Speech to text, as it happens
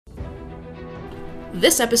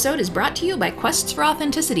This episode is brought to you by Quests for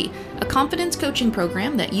Authenticity, a confidence coaching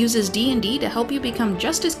program that uses D&D to help you become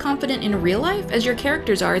just as confident in real life as your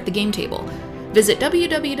characters are at the game table. Visit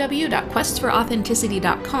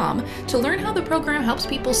www.questsforouthenticity.com to learn how the program helps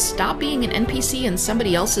people stop being an NPC in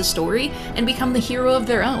somebody else's story and become the hero of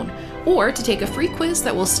their own, or to take a free quiz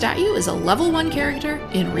that will stat you as a level 1 character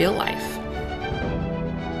in real life.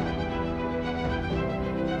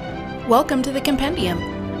 Welcome to the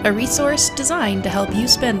Compendium, a resource designed to help you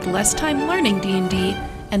spend less time learning D&D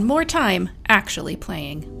and more time actually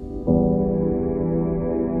playing.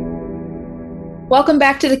 Welcome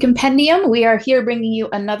back to the Compendium. We are here bringing you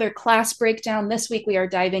another class breakdown. This week we are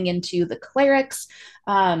diving into the Clerics.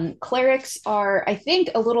 Clerics are, I think,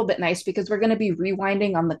 a little bit nice because we're going to be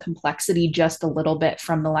rewinding on the complexity just a little bit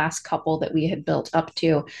from the last couple that we had built up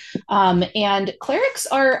to. And Clerics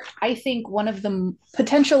are, I think, one of the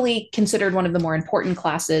potentially considered one of the more important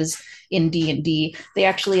classes in D&D. They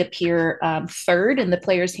actually appear third in the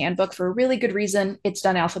player's handbook for a really good reason. It's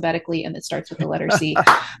done alphabetically and it starts with the letter C.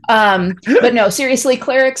 But no, seriously,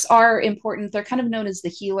 clerics are important. They're kind of known as the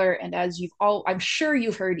healer. And as I'm sure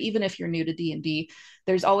you've heard, even if you're new to D&D,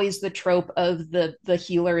 there's always the trope of the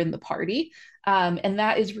healer in the party. And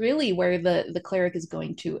that is really where the cleric is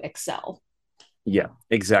going to excel. Yeah,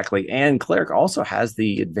 exactly. And cleric also has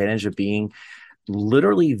the advantage of being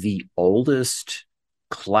literally the oldest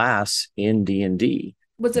class in D&D.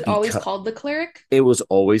 Was it always called the cleric? It was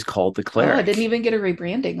always called the cleric. Oh, it didn't even get a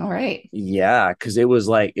rebranding. All right. Yeah, because it was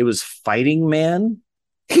fighting man,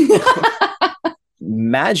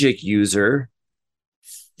 magic user,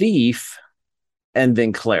 thief, and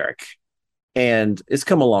then cleric. And it's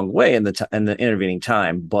come a long way in the intervening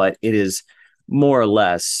time, but it is more or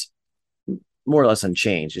less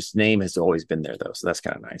unchanged. Its name has always been there though, so that's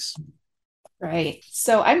kind of nice. Right.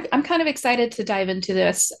 So I'm kind of excited to dive into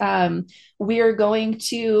this. We are going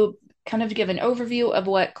to kind of give an overview of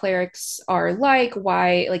what clerics are like,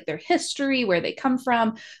 why, like their history, where they come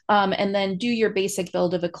from, and then do your basic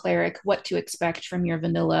build of a cleric, what to expect from your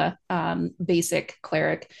vanilla basic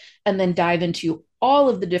cleric, and then dive into all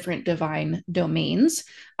of the different divine domains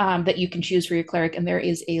that you can choose for your cleric. And there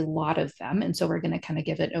is a lot of them. And so we're going to kind of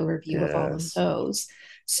give an overview of all of those.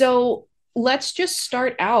 So let's just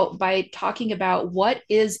start out by talking about what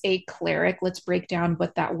is a cleric. Let's break down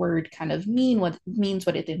what that word kind of what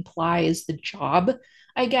it implies, the job,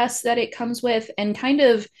 I guess, that it comes with, and kind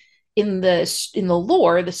of in the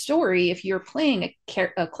lore, the story, if you're playing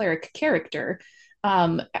a cleric character,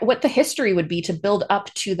 what the history would be to build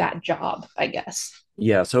up to that job, I guess.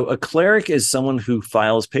 Yeah, so a cleric is someone who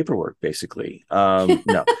files paperwork, basically.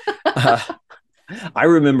 No. I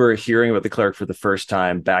remember hearing about the cleric for the first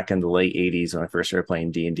time back in the late 80s when I first started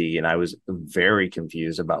playing D&D, and I was very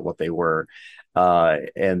confused about what they were.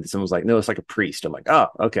 And someone was like, no, it's like a priest. I'm like, oh,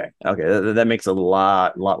 okay. That makes a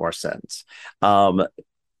lot more sense.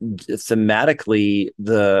 Thematically,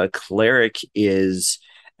 the cleric is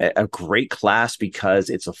a great class because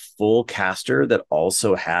it's a full caster that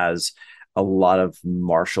also has a lot of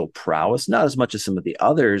martial prowess, not as much as some of the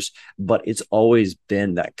others, but it's always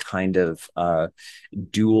been that kind of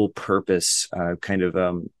dual purpose kind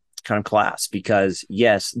of class, because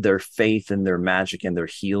yes, their faith and their magic and their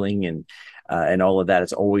healing and all of that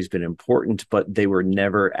has always been important, but they were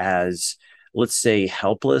never as, let's say,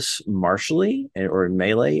 helpless martially or in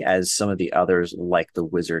melee as some of the others, like the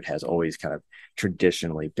wizard has always kind of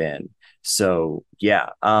traditionally been. So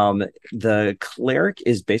yeah, the cleric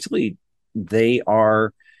is basically, they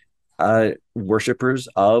are worshippers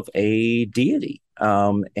of a deity,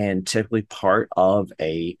 and typically part of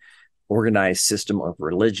a organized system of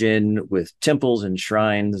religion with temples and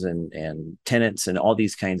shrines and tenets and all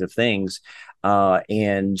these kinds of things.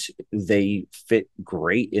 And they fit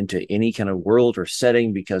great into any kind of world or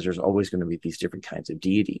setting because there's always going to be these different kinds of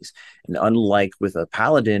deities. And unlike with a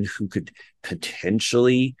paladin who could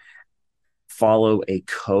potentially follow a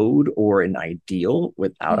code or an ideal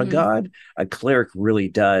without a god, a cleric really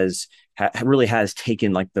does really has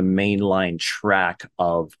taken like the mainline track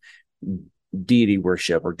of deity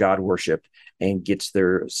worship or god worship and gets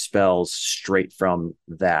their spells straight from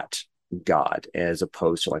that god, as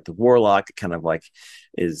opposed to like the warlock kind of like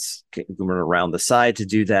is going around the side to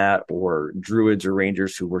do that, or druids or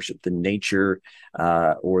rangers who worship the nature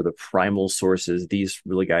or the primal sources. These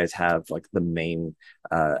really guys have like the main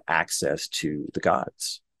access to the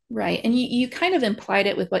gods. Right. And you kind of implied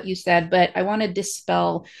it with what you said, but I want to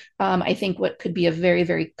dispel, I think, what could be a very,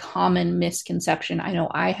 very common misconception. I know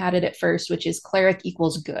I had it at first, which is cleric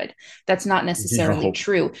equals good. That's not necessarily No.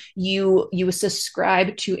 true. You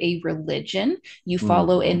subscribe to a religion, you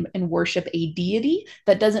follow Mhm. and worship a deity.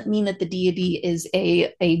 That doesn't mean that the deity is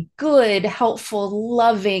a good, helpful,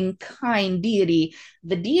 loving, kind deity.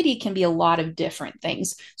 The deity can be a lot of different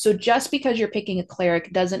things. So just because you're picking a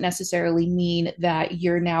cleric doesn't necessarily mean that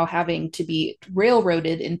you're now having to be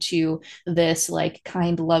railroaded into this like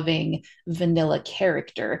kind, loving, vanilla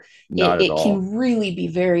character. Not at It all. can really be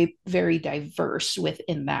very, very diverse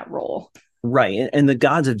within that role. Right. And the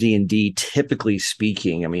gods of D&D, typically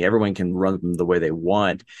speaking, I mean, everyone can run them the way they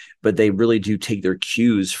want, but they really do take their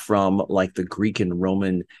cues from like the Greek and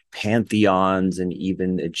Roman pantheons and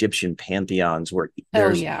even Egyptian pantheons, where Oh,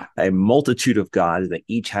 there's yeah. a multitude of gods that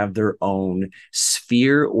each have their own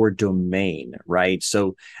sphere or domain, right?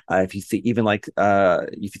 So if you think even like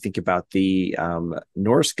if you think about the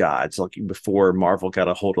Norse gods, like before Marvel got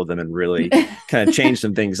a hold of them and really kind of changed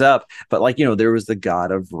some things up, but like, there was the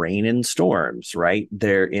god of rain and storms, right?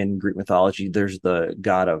 There in Greek mythology, there's the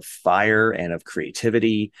god of fire and of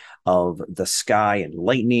creativity, of the sky and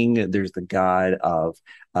lightning. There's the god of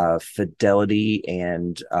fidelity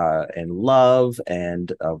and love,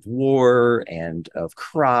 and of war, and of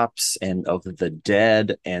crops, and of the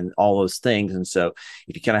dead, and all those things. And so,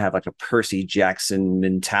 if you kind of have like a Percy Jackson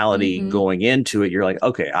mentality Mm-hmm. going into it, you're like,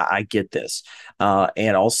 okay, I get this.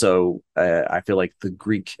 And also, I feel like the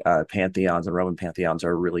Greek pantheons and Roman pantheons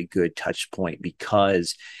are a really good touch point,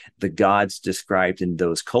 because the gods described in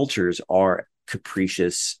those cultures are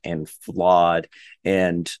capricious and flawed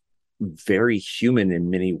and very human in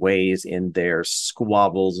many ways, in their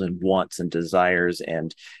squabbles and wants and desires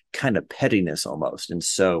and kind of pettiness almost. And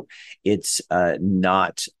so it's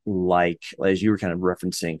not like, as you were kind of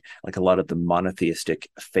referencing, like a lot of the monotheistic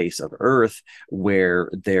face of Earth, where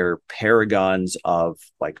they're paragons of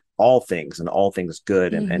like all things and all things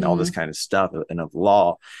good, and all this Mm-hmm. kind of stuff and of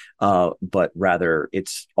law, but rather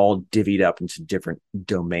it's all divvied up into different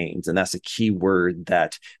domains. And that's a key word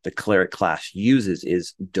that the cleric class uses,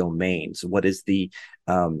 is domains. What is the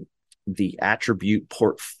attribute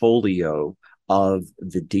portfolio of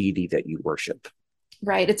the deity that you worship?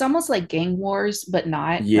 Right. It's almost like gang wars, but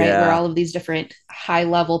not, right? Where Yeah. all of these different high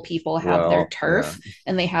level people have their Well, yeah. turf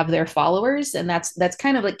and they have their followers. And that's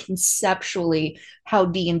kind of like conceptually how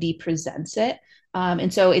D&D presents it.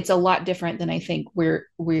 And so it's a lot different than I think we're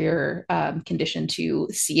conditioned to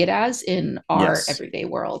see it as in our Yes. everyday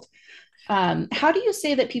world. How do you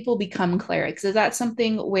say that people become clerics? Is that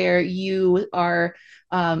something where you are,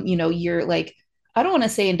 you're like, I don't want to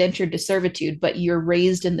say indentured to servitude, but you're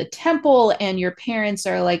raised in the temple and your parents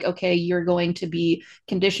are like, okay, you're going to be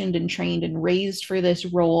conditioned and trained and raised for this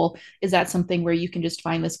role? Is that something where you can just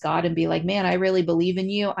find this God and be like, man, I really believe in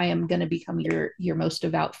you. I am going to become your most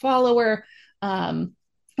devout follower.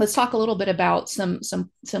 Let's talk a little bit about some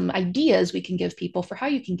ideas we can give people for how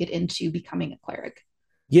you can get into becoming a cleric.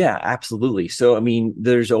 Yeah, absolutely. So, I mean,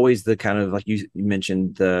 there's always the kind of, like you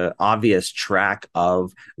mentioned, the obvious track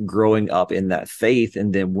of growing up in that faith.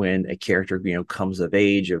 And then when a character, comes of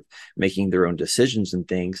age of making their own decisions and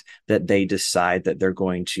things, that they decide that they're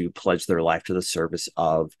going to pledge their life to the service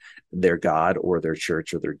of their God or their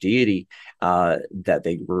church or their deity that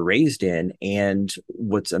they were raised in. And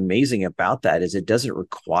what's amazing about that is it doesn't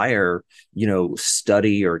require,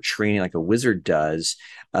 study or training like a wizard does,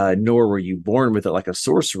 nor were you born with it like a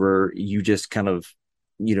sorcerer. You just kind of,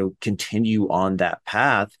 continue on that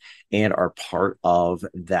path and are part of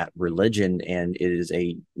that religion, and it is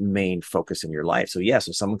a main focus in your life. So yeah,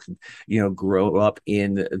 so someone can, grow up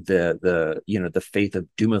in the faith of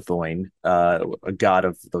Dumathoin, a god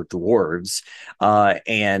of the dwarves,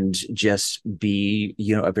 and just be,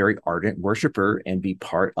 a very ardent worshiper and be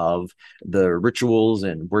part of the rituals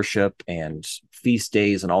and worship and feast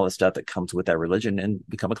days and all the stuff that comes with that religion, and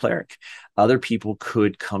become a cleric. Other people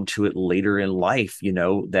could come to it later in life,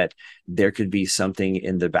 that there could be something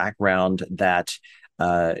in the background that,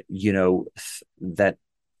 that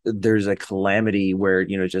there's a calamity where,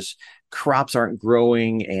 just crops aren't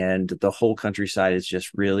growing and the whole countryside is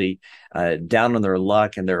just really down on their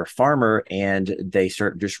luck, and they're a farmer, and they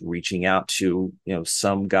start just reaching out to,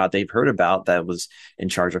 some god they've heard about that was in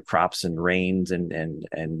charge of crops and rains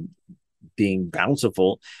and being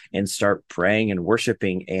bountiful, and start praying and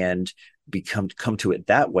worshiping and come to it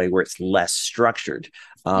that way, where it's less structured.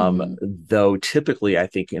 Mm-hmm. Though typically, I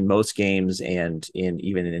think in most games and in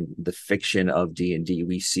even in the fiction of D&D,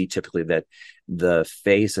 we see typically that the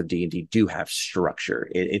face of D&D do have structure.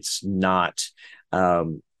 It's not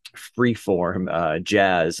freeform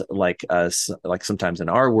jazz like sometimes in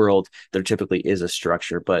our world there typically is a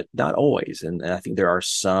structure, but not always. And I think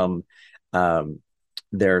um,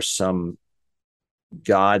 there are some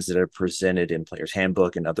gods that are presented in Player's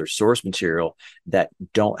Handbook and other source material that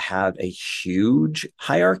don't have a huge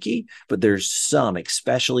hierarchy, but there's some,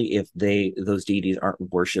 especially if those deities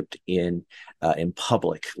aren't worshipped in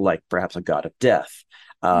public, like perhaps a god of death.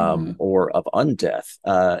 Mm, Or of undeath,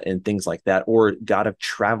 and things like that, or god of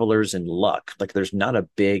travelers and luck. Like there's not a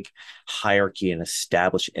big hierarchy and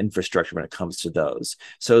established infrastructure when it comes to those.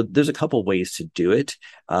 So there's a couple ways to do it.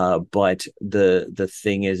 But the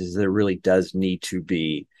thing is there really does need to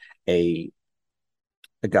be a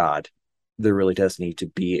a god. There really does need to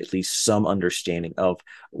be at least some understanding of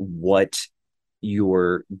what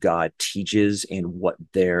your god teaches and what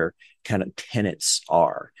their kind of tenets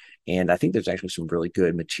are. And I think there's actually some really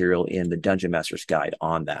good material in the Dungeon Master's Guide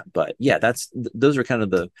on that. But yeah, those are kind of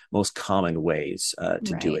the most common ways to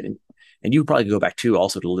do it. right. And you probably go back too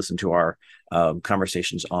also to listen to our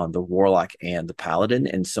conversations on the Warlock and the Paladin,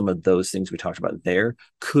 and some of those things we talked about there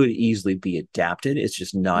could easily be adapted. It's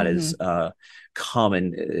just not as Hmm.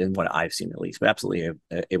 common in what I've seen, at least, but absolutely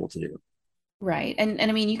able to do. Right. And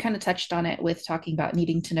I mean, you kind of touched on it with talking about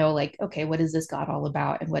needing to know, like, okay, what is this God all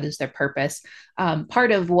about and what is their purpose?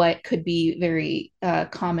 Part of what could be very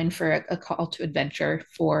common for a call to adventure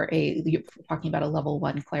for you're talking about a level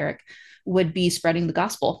one cleric would be spreading the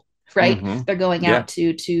gospel, right? Mm-hmm. They're going Yeah. out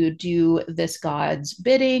to do this God's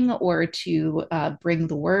bidding or to bring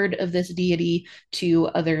the word of this deity to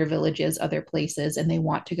other villages, other places, and they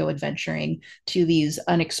want to go adventuring to these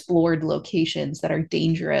unexplored locations that are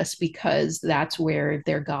dangerous because that's where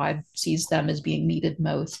their god sees them as being needed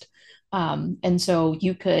most. And so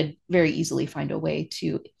you could very easily find a way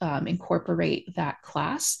to incorporate that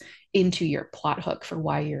class into your plot hook for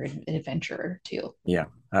why you're an adventurer too. Yeah,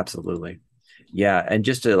 absolutely. Yeah, and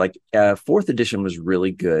just to like fourth edition was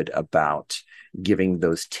really good about giving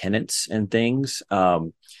those tenets and things.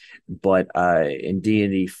 But in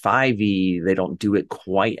D&D 5e, they don't do it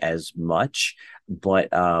quite as much. But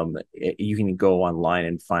you can go online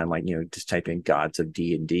and find like, just type in gods of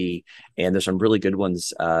D&D, and there's some really good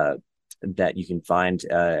ones that you can find.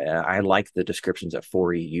 I like the descriptions that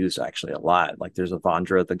 4e use actually a lot. Like there's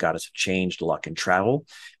Avandra, the goddess of change, luck, and travel,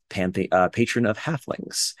 patron of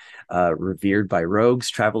halflings, revered by rogues,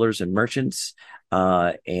 travelers, and merchants,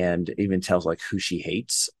 and even tells like who she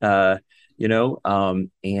hates. And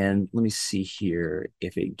let me see here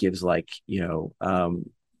if it gives like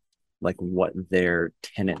what their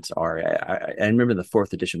tenants are. I remember in the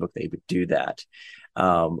fourth edition book they would do that,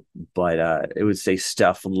 um, but it would say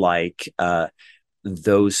stuff like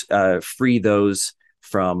those free those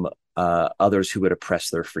from others who would oppress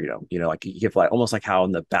their freedom. Like you give like almost like how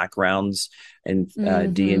in the backgrounds in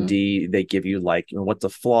D and Mm-hmm. D they give you like what's a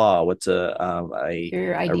flaw, what's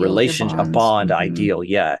Your a ideals, your relation, a bonds. bond, Mm-hmm. ideal,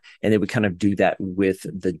 yeah. And they would kind of do that with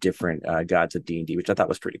the different gods of D&D, which I thought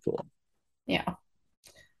was pretty cool. Yeah.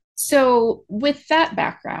 So, with that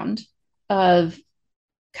background of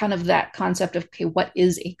kind of that concept of, okay, what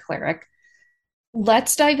is a cleric?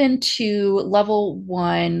 Let's dive into level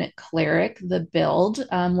one cleric, the build.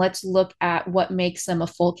 Let's look at what makes them a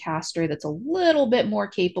full caster that's a little bit more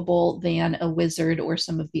capable than a wizard or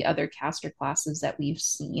some of the other caster classes that we've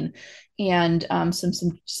seen, and some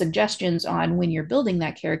suggestions on when you're building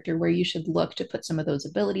that character where you should look to put some of those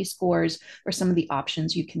ability scores or some of the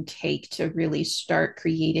options you can take to really start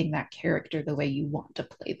creating that character the way you want to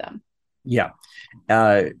play them. Yeah.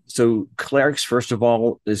 So clerics, first of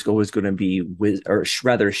all, is always going to be or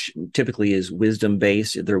rather, typically is wisdom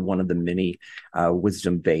based. They're one of the many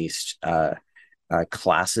wisdom based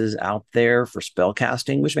classes out there for spell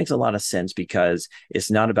casting, which makes a lot of sense because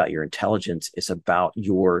it's not about your intelligence; it's about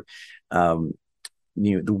your um,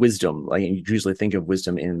 the wisdom. Like you usually think of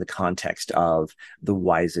wisdom in the context of the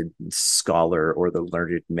wise scholar or the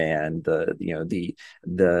learned man,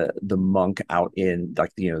 the monk out in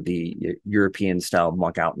like the European style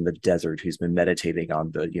monk out in the desert who's been meditating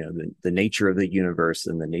on the nature of the universe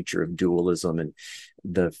and the nature of dualism and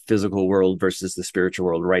the physical world versus the spiritual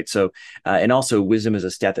world, right? So and also wisdom is a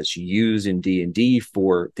stat that's used in D&D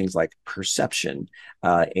for things like perception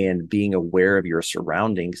and being aware of your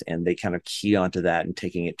surroundings, and they kind of key onto that and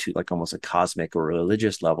taking it to like almost a cosmic or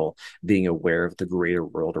religious level, being aware of the greater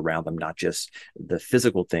world around them, not just the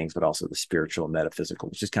physical things but also the spiritual and metaphysical,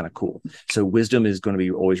 which is kind of cool. So wisdom is going to be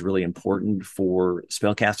always really important for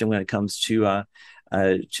spellcasting when it comes to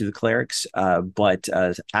the clerics. But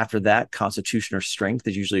after that, constitution or strength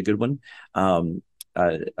is usually a good one.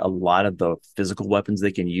 A lot of the physical weapons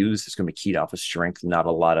they can use is going to be keyed off of strength, not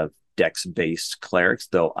a lot of dex-based clerics,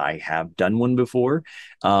 though I have done one before.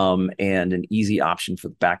 And an easy option for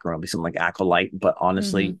the background would be something like Acolyte, but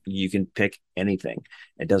honestly, Hmm. you can pick anything.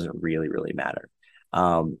 It doesn't really, really matter.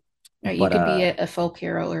 Um, Right, you but could be a folk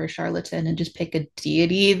hero or a charlatan and just pick a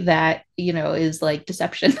deity that, is like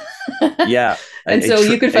deception. Yeah, And so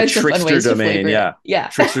you could a find some fun trickster ways to domain. flavor it. Yeah, Yeah.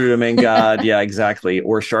 trickster domain god. Yeah, exactly.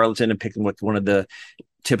 Or charlatan and picking with one of the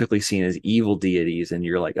typically seen as evil deities, and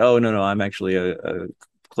you're like, oh no, no, I'm actually a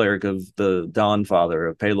cleric of the Dawn Father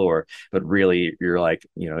of Pelor, but really you're like,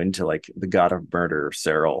 into like the god of murder,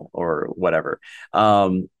 Cyril, or whatever.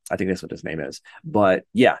 I think that's what his name is. But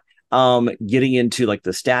yeah, getting into like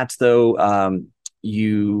the stats though,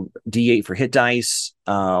 you D8 for hit dice.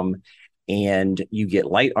 And you get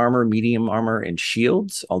light armor, medium armor, and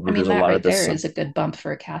shields. I Although mean, there's a that lot of right there this, is a good bump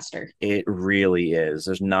for a caster. it really is.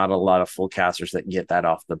 There's not a lot of full casters that get that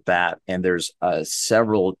off the bat, and there's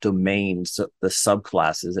several domains, the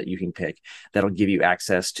subclasses that you can pick that'll give you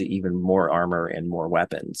access to even more armor and more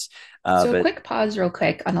weapons. So, a But quick pause, real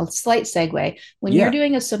quick, on a slight segue. When you're yeah,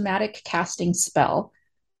 doing a somatic casting spell,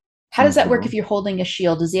 how does that work if mm-hmm. you're holding a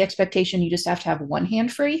shield? Is the expectation you just have to have one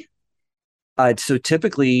hand free? So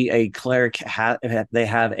typically a cleric they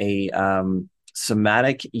have a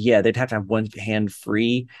somatic. Yeah, they'd have to have one hand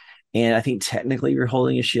free, and I think technically you're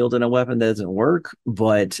holding a shield and a weapon that doesn't work.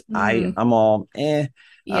 But Mm, I'm all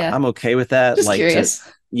yeah, I'm okay with that. just Like to curious.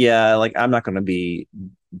 yeah, like I'm not going to be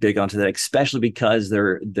big onto that, especially because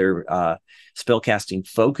their spell casting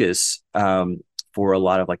focus for a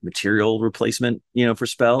lot of like material replacement, for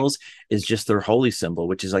spells is just their holy symbol,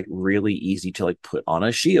 which is like really easy to like put on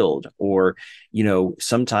a shield. Or,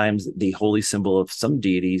 sometimes the holy symbol of some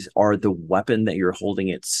deities are the weapon that you're holding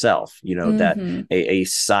itself, that Hmm. a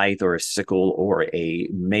scythe or a sickle or a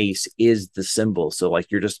mace is the symbol. So like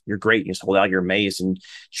you're great. You just hold out your mace and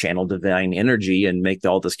channel divine energy and make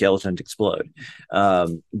all the skeletons explode.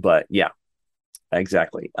 But yeah,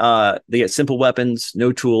 exactly. They get simple weapons,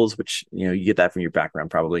 no tools, which you get that from your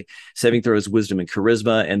background probably. Saving throws, wisdom, and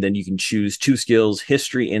charisma, and then you can choose two skills: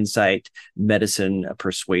 history, insight, medicine,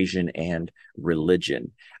 persuasion, and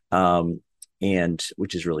religion. And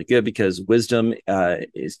which is really good because wisdom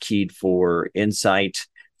is keyed for insight,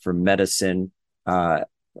 for medicine, uh,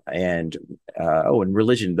 and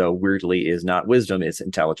religion though weirdly is not wisdom; it's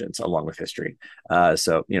intelligence along with history.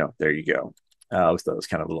 So there you go. That was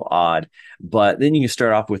kind of a little odd. But then you can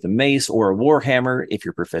start off with a mace or a warhammer if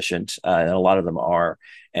you're proficient, and a lot of them are.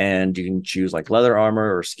 And you can choose like leather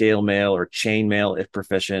armor or scale mail or chain mail if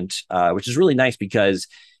proficient, which is really nice because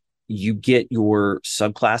you get your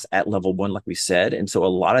subclass at level 1, like we said. And so a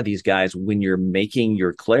lot of these guys, when you're making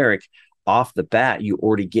your cleric off the bat, you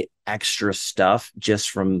already get extra stuff just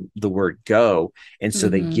from the word go. And so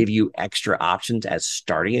they Hmm. give you extra options as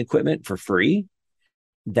starting equipment for free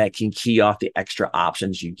that can key off the extra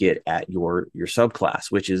options you get at your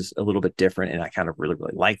subclass, which is a little bit different, and I kind of really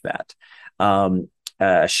really like that.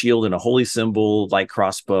 A shield and a holy symbol, light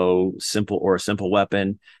crossbow, simple or a simple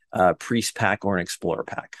weapon, priest pack or an explorer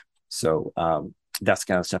pack. So that's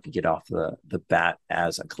the kind of stuff you get off the bat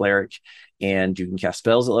as a cleric, and you can cast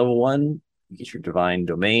spells at level 1. You get your divine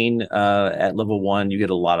domain at level 1. You get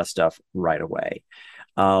a lot of stuff right away.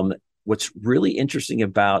 Um, what's really interesting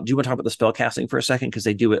about, do you want to talk about the spell casting for a second? Because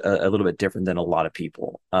they do it a little bit different than a lot of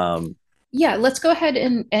people. Yeah, let's go ahead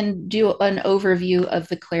and do an overview of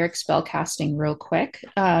the cleric spell casting real quick,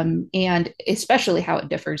 and especially how it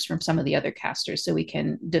differs from some of the other casters, so we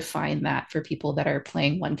can define that for people that are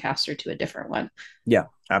playing one caster to a different one. Yeah,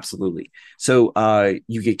 absolutely. So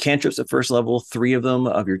you get cantrips at first level, 3 of them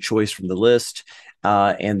of your choice from the list.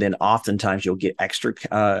 And then oftentimes you'll get extra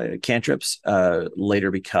cantrips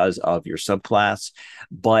later because of your subclass.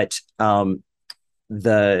 But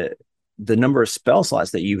the the number of spell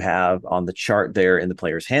slots that you have on the chart there in the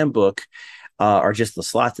player's handbook are just the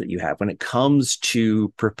slots that you have. When it comes to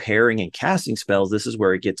preparing and casting spells, this is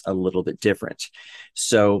where it gets a little bit different.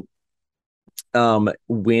 So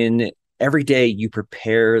when every day you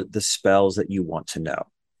prepare the spells that you want to know,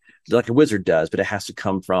 like a wizard does, but it has to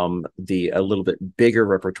come from a little bit bigger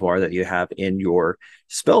repertoire that you have in your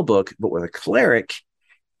spell book. But with a cleric,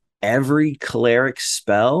 every cleric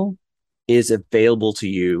spell is available to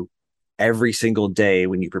you every single day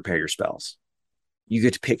when you prepare your spells. You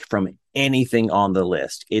get to pick from anything on the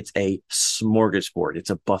list. It's a smorgasbord,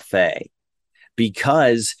 it's a buffet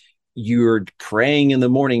because you're praying in the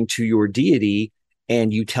morning to your deity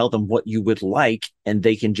and you tell them what you would like and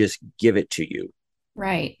they can just give it to you.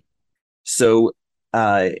 Right. So,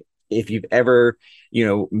 if you've ever,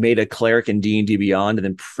 made a cleric in D&D Beyond and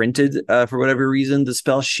then printed, for whatever reason, the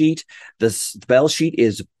spell sheet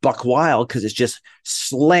is buck wild because it's just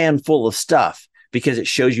slammed full of stuff because it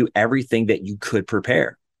shows you everything that you could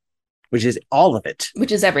prepare, which is all of it.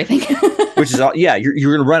 Which is everything. Which is all, yeah, you're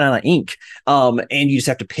going to run out of ink. And you just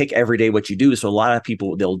have to pick every day what you do. So a lot of people,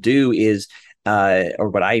 what they'll do is, or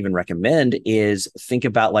what I even recommend is think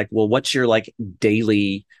about like, well, what's your like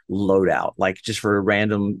daily loadout? Like just for a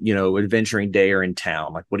random, adventuring day or in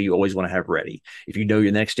town, like what do you always want to have ready? If you know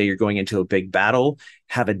your next day you're going into a big battle,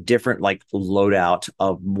 have a different like loadout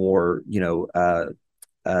of more,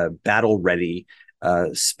 battle ready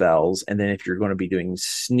spells. And then if you're going to be doing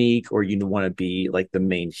sneak or you want to be like the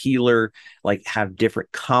main healer, like have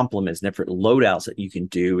different complements, different loadouts that you can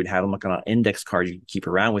do and have them like on an index card you can keep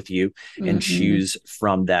around with you and Mm-hmm. choose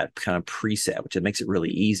from that kind of preset, which it makes it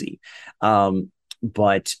really easy.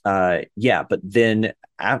 But yeah, but then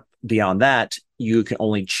beyond that, you can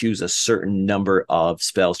only choose a certain number of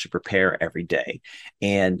spells to prepare every day.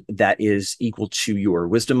 And that is equal to your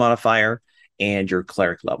wisdom modifier and your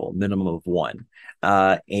cleric level, minimum of one.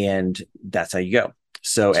 And that's how you go.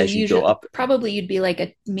 So So as you go usually, up, probably you'd be like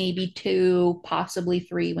a maybe two, possibly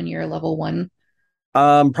three when you're level one.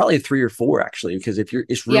 probably three or four actually, because it's Yeah,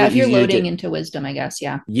 really if you're easy to loading get. into wisdom, I guess.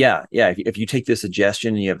 Yeah. Yeah. If you take this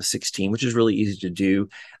suggestion and you have a 16, which is really easy to do,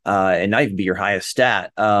 and not even be your highest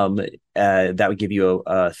stat, that would give you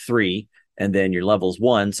a three, and then your level's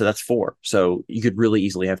one, so that's four. So you could really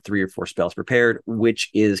easily have three or four spells prepared, which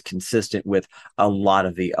is consistent with a lot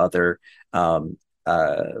of the other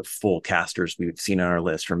full casters we've seen on our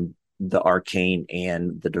list from the arcane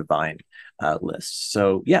and the divine lists.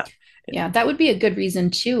 So yeah. Yeah, that would be a good reason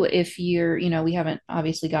too. If you're, we haven't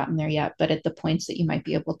obviously gotten there yet, but at the points that you might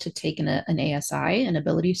be able to take an ASI, an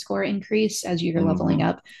ability score increase as you're leveling Mhm.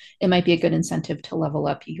 up, it might be a good incentive to level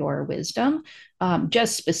up your wisdom,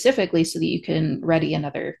 just specifically so that you can ready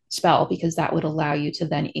another spell, because that would allow you to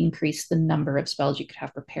then increase the number of spells you could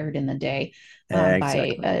have prepared in the day by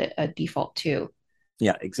Exactly. a default too.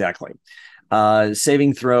 Yeah, exactly.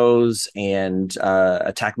 Saving throws and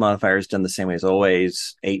attack modifiers done the same way as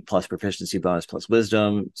always. 8 plus proficiency bonus plus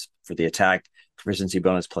wisdom for the attack, proficiency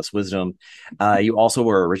bonus plus wisdom. You also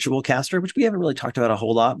were a ritual caster, which we haven't really talked about a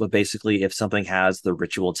whole lot, but basically, if something has the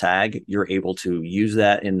ritual tag, you're able to use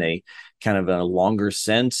that in a kind of a longer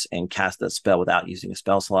sense and cast that spell without using a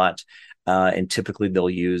spell slot. And typically they'll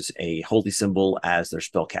use a holy symbol as their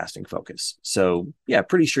spell casting focus. So yeah,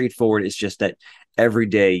 pretty straightforward. It's just that every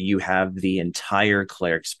day you have the entire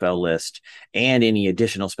cleric spell list and any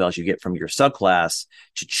additional spells you get from your subclass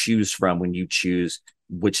to choose from when you choose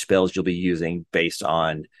which spells you'll be using based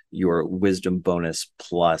on your wisdom bonus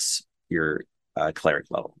plus your cleric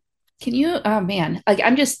level. Can you, oh man, like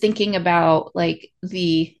I'm just thinking about like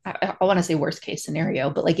I want to say worst case scenario,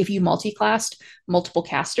 but like if you multi-classed multiple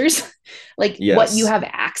casters, like what you Yes. have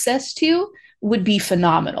access to would be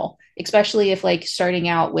phenomenal, especially if like starting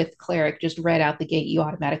out with cleric, just right out the gate, you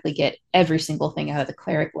automatically get every single thing out of the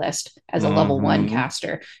cleric list as a level one Mm-hmm.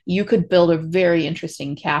 caster. You could build a very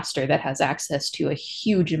interesting caster that has access to a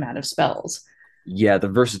huge amount of spells. Yeah, the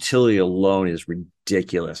versatility alone is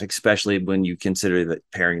ridiculous, especially when you consider that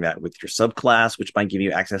pairing that with your subclass, which might give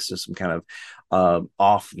you access to some kind of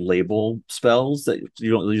off-label spells that you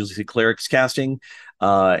don't usually see clerics casting.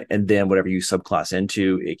 And then whatever you subclass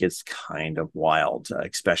into, it gets kind of wild,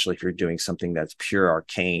 especially if you're doing something that's pure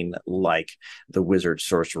arcane, like the wizard,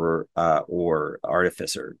 sorcerer, or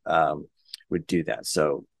artificer would do that.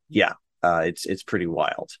 So yeah, it's pretty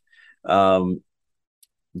wild. Um,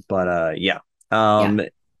 but yeah. Yeah. Um,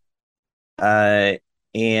 uh,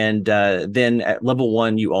 and then at level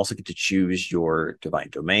one, you also get to choose your divine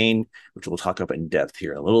domain, which we'll talk about in depth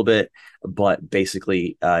here in a little bit. But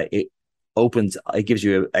basically, it gives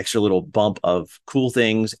you an extra little bump of cool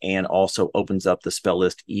things and also opens up the spell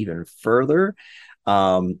list even further.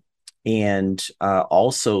 Um, and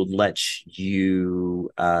also lets you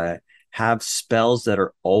have spells that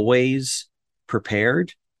are always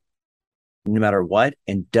prepared no matter what,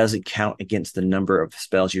 and doesn't count against the number of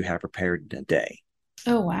spells you have prepared in a day.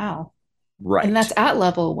 Oh, wow. And Right. that's at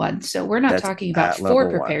level one. So we're not That's talking about at four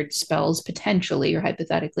level one. prepared spells potentially or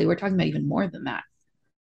hypothetically. We're talking about even more than that.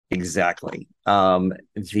 Exactly.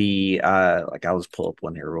 The like I'll just pull up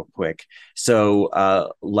one here real quick.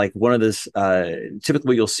 So like one of this typically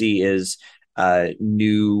what you'll see is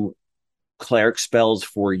new cleric spells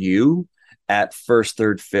for you at first,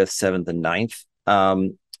 third, fifth, seventh, and ninth.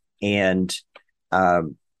 And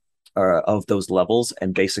um of those levels.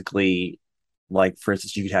 And basically, like for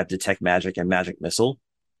instance, you could have detect magic and magic missile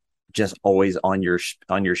just always on your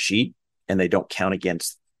sheet, and they don't count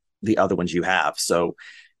against. the other ones you have. So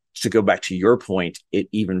to go back to your point, it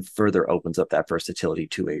even further opens up that versatility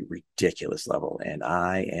to a ridiculous level, and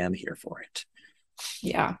I am here for it.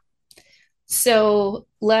 Yeah. So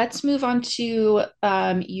let's move on to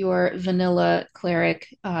your vanilla cleric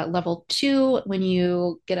level two. When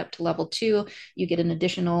you get up to level two, you get an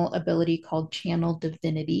additional ability called channel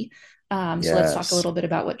divinity. So let's talk a Yes. little bit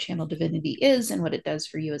about what channel divinity is and what it does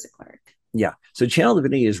for you as a cleric. Yeah. So channel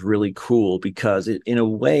divinity is really cool because in a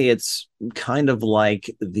way, it's kind of like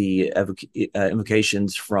the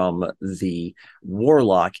invocations from the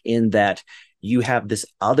warlock in that you have this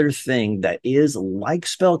other thing that is like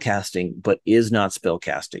spell casting, but is not spell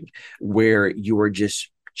casting, where you are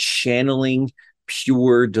just channeling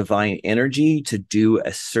pure divine energy to do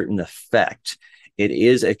a certain effect. It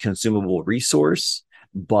is a consumable resource,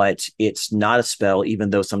 but it's not a spell,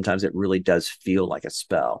 even though sometimes it really does feel like a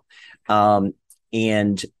spell. Um,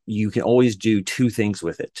 and you can always do two things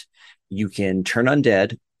with it. You can turn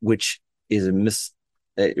undead, which is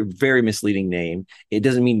a very misleading name. It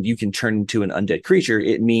doesn't mean you can turn into an undead creature.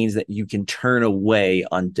 It means that you can turn away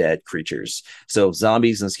undead creatures. So if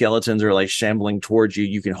zombies and skeletons are like shambling towards you,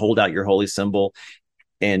 you can hold out your holy symbol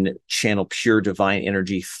and channel pure divine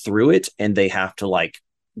energy through it, and they have to like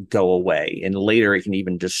go away. And later it can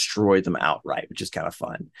even destroy them outright, which is kind of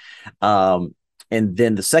fun. And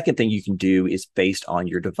then the second thing you can do is based on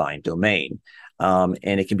your divine domain. And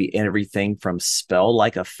it can be everything from spell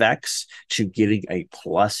like effects to getting a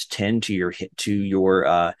plus 10 to your hit to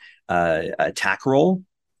your attack roll,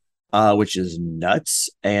 which is nuts.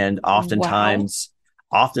 And Wow.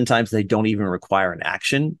 oftentimes they don't even require an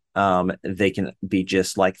action. They can be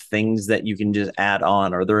just like things that you can just add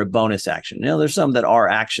on, or they're a bonus action. There's some that are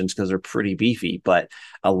actions because they're pretty beefy, but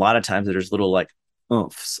a lot of times there's little like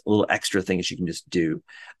oomph, little extra things you can just do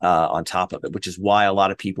on top of it, which is why a lot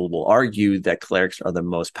of people will argue that clerics are the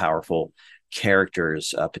most powerful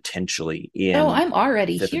characters potentially Oh, in I'm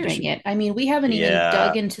already fifth hearing edition. it. I mean, we haven't even Yeah,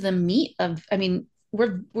 dug into the meat of, I mean,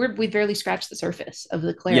 we barely scratched the surface of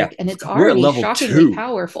the yeah, cleric and it's we're at already level shockingly 2.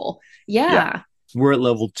 powerful. Yeah, Yeah. we're at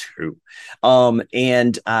level 2.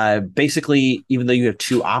 And basically, even though you have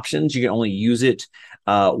two options, you can only use it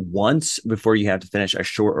once before you have to finish a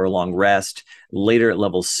short or long rest. Later at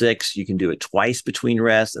level 6, you can do it twice between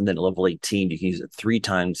rests, and then at level 18, you can use it 3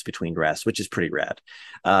 times between rests, which is pretty rad.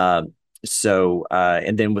 And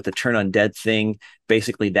then with the turn undead thing,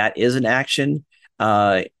 basically that is an action.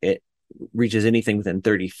 It reaches anything within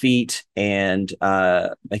 30 feet and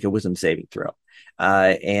make a wisdom saving throw.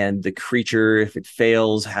 And the creature, if it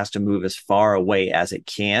fails, has to move as far away as it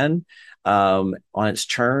can on its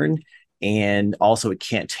turn. And also, it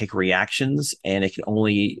can't take reactions, and it can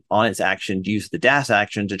only, on its action, use the dash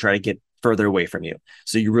action to try to get further away from you.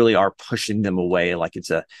 So you really are pushing them away like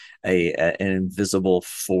it's an invisible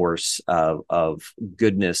force of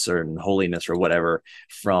goodness or holiness or whatever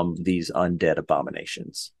from these undead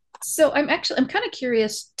abominations. So I'm kind of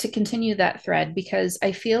curious to continue that thread because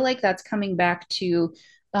I feel like that's coming back to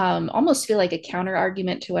almost feel like a counter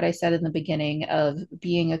argument to what I said in the beginning of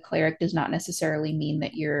being a cleric does not necessarily mean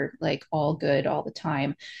that you're like all good all the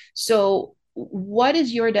time. So what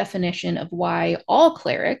is your definition of why all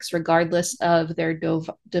clerics, regardless of their oh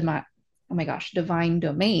my gosh, divine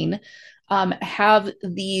domain, have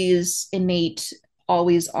these innate,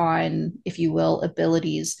 always on, if you will,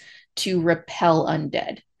 abilities to repel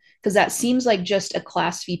undead? Because that seems like just a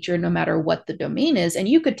class feature no matter what the domain is. And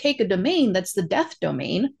you could take a domain that's the death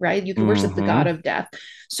domain, right? You could worship the god Mm-hmm. of death.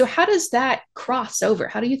 So how does that cross over?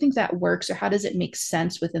 How do you think that works, or how does it make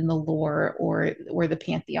sense within the lore or the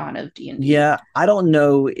pantheon of D&D? Yeah, I don't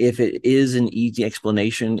know if it is an easy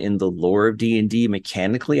explanation in the lore of D&D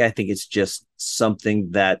mechanically. I think it's just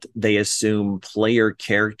something that they assume player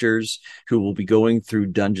characters who will be going through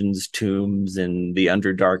dungeons, tombs, and the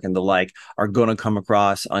Underdark and the like are going to come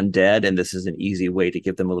across undead, and this is an easy way to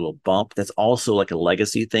give them a little bump. That's also like a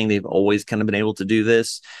legacy thing. They've always kind of been able to do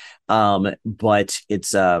this. But it's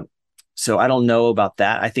so I don't know about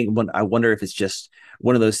that. I wonder if it's just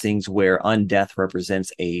one of those things where undeath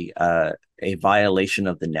represents a violation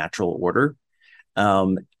of the natural order,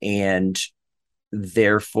 and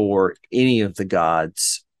therefore any of the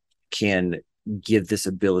gods can give this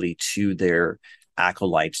ability to their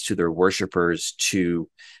acolytes, to their worshippers, to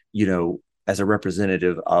as a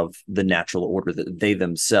representative of the natural order that they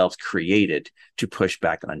themselves created to push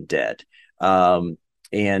back undead.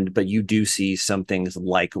 But you do see some things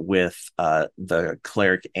like with the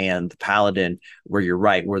cleric and the paladin, where you're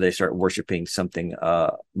right, where they start worshiping something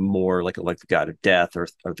more like the god of death or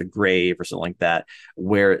the grave or something like that,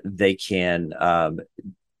 where they can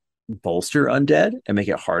bolster undead and make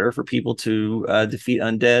it harder for people to defeat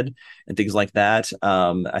undead and things like that.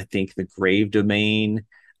 I think the grave domain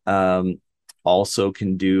um, also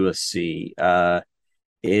can do. Let's see,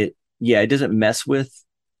 it yeah, it doesn't mess with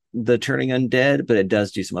the turning undead, but it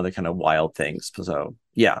does do some other kind of wild things. So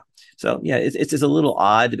yeah, it's a little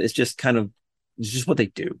odd. It's just kind of it's just what they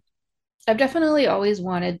do. I've definitely always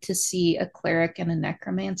wanted to see a cleric and a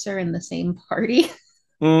necromancer in the same party.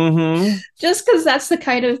 Mm-hmm. Just because that's the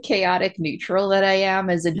kind of chaotic neutral that I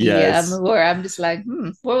am as a DM, Yes. where I'm just like,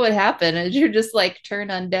 what would happen? And you're just like turn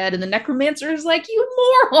undead, and the necromancer is like,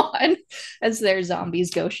 you moron, as their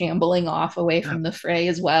zombies go shambling off away from the fray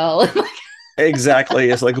as well.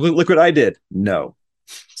 Exactly. It's like, look what I did. No,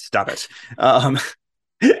 stop it. Um,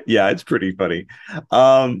 yeah, it's pretty funny.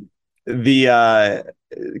 The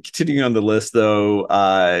Continuing on the list though,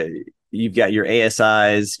 you've got your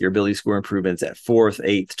ASIs, your ability score improvements at 4th,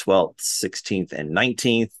 8th, 12th, 16th, and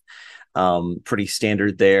 19th. Pretty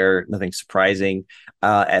standard there, nothing surprising.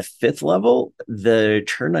 At 5th level, the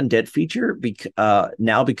turn undead feature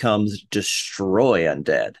now becomes destroy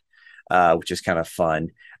undead, which is kind of fun.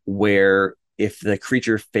 Where if the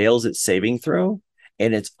creature fails its saving throw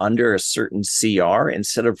and it's under a certain CR,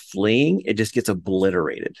 instead of fleeing, it just gets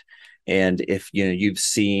obliterated. And if you've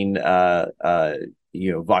seen the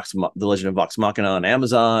Legend of Vox Machina on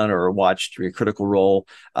Amazon or watched your Critical Role,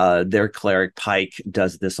 their cleric Pike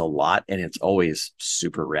does this a lot, and it's always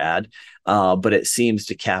super rad. But it seems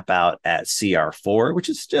to cap out at CR4, which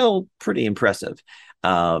is still pretty impressive.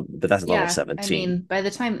 But that's level Yeah, I 17. mean, by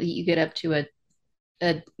the time that you get up to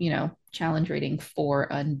a challenge rating 4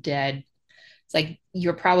 undead, it's like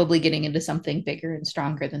you're probably getting into something bigger and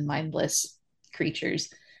stronger than mindless creatures.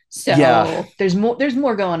 Yeah, So there's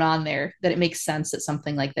more going on there that it makes sense that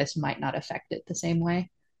something like this might not affect it the same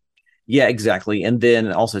way. yeah, exactly. And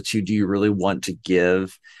then also too, do you really want to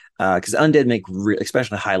give? Because undead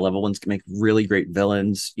especially high level ones, can make really great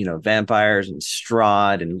villains. Vampires and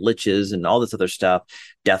Strahd and liches and all this other stuff.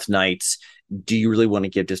 Death Knights. Do you really want to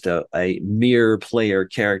give just a mere player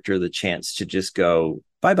character the chance to just go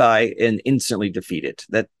bye bye and instantly defeat it?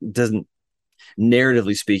 That doesn't,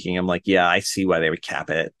 narratively speaking, I'm like, yeah, I see why they would cap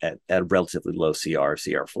it at a relatively low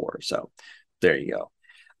CR4. So there you go.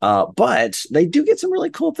 But they do get some really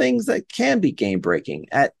cool things that can be game breaking.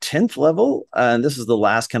 At 10th level, and this is the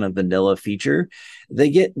last kind of vanilla feature, they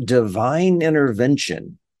get divine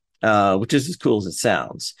intervention, which is as cool as it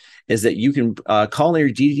sounds, is that you can call on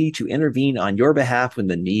your deity to intervene on your behalf when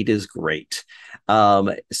the need is great.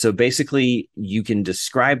 So basically, you can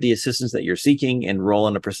describe the assistance that you're seeking and roll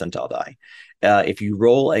on a percentile die. If you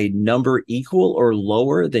roll a number equal or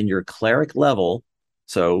lower than your cleric level,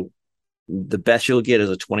 so the best you'll get is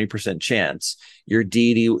a 20% chance. Your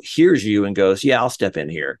deity hears you and goes, yeah, I'll step in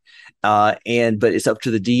here. But it's up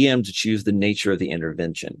to the DM to choose the nature of the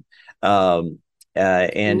intervention. And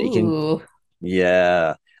it can, Ooh,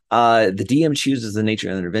 yeah. The DM chooses the nature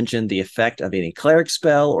of the intervention. The effect of any cleric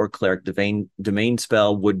spell or cleric domain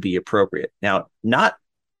spell would be appropriate. Now, not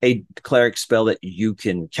a cleric spell that you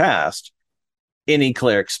can cast, any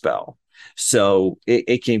cleric spell. So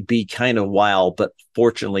it can be kind of wild, but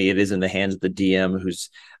fortunately, it is in the hands of the DM, who's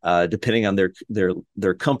depending on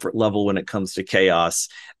their comfort level when it comes to chaos,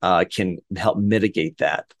 can help mitigate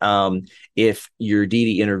that. If your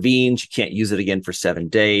deity intervenes, you can't use it again for 7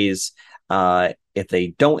 days. If they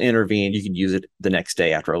don't intervene, you can use it the next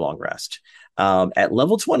day after a long rest. At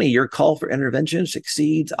level 20, your call for intervention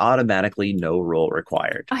succeeds automatically, no roll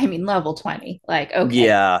required. I mean level 20. Like, okay,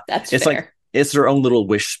 Yeah, that's it's like fair. it's their own little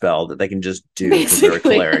wish spell that they can just do because they're a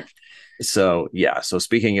Basically. cleric. So yeah. So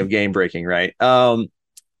speaking of game breaking, right? But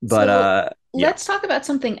So yeah, let's talk about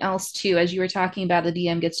something else too. As you were talking about, the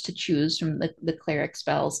DM gets to choose from the cleric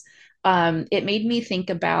spells. It made me think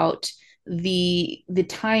about the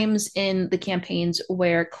times in the campaigns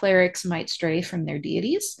where clerics might stray from their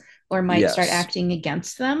deities or might start yes, acting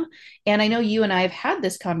against them. And I know you and I have had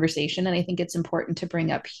this conversation, and I think it's important to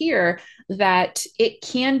bring up here that it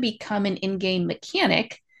can become an in-game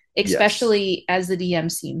mechanic, yes, especially as the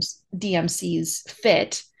DM sees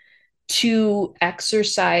fit to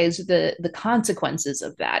exercise the consequences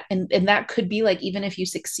of that. And that could be like, even if you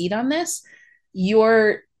succeed on this,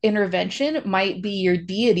 your intervention might be your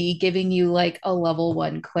deity giving you like a level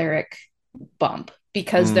 1 cleric bump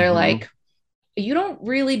because they're mm-hmm, like, you don't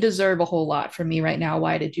really deserve a whole lot from me right now.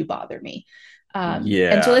 Why did you bother me? And so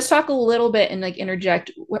yeah, let's talk a little bit and like interject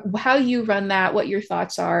how you run that, what your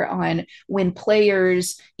thoughts are on when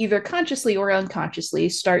players either consciously or unconsciously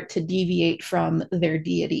start to deviate from their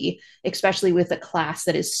deity, especially with a class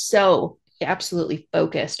that is so absolutely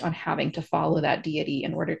focused on having to follow that deity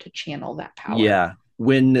in order to channel that power. yeah.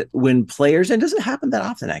 when players, and it doesn't happen that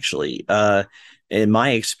often actually, in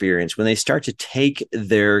my experience, when they start to take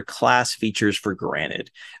their class features for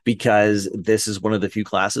granted, because this is one of the few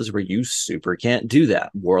classes where you super can't do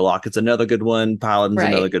that. Warlock is another good one, Paladin's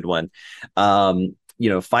another Right. good one.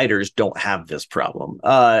 Fighters don't have this problem,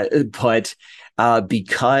 but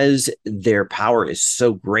because their power is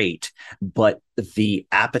so great, but the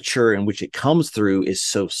aperture in which it comes through is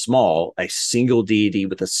so small, a single deity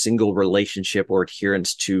with a single relationship or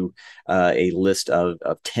adherence to a list of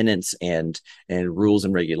tenets and rules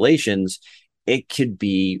and regulations, it could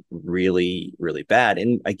be really, really bad.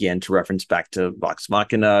 And again, to reference back to Vox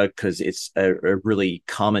Machina, because it's a really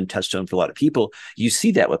common touchstone for a lot of people, you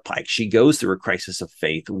see that with Pike. She goes through a crisis of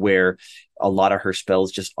faith where a lot of her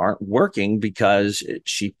spells just aren't working because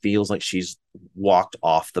she feels like she's walked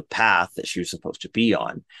off the path that she was supposed to be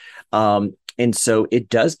on. And so it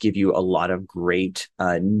does give you a lot of great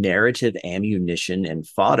narrative ammunition and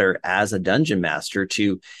fodder as a dungeon master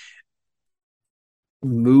to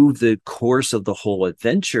move the course of the whole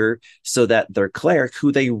adventure so that their cleric,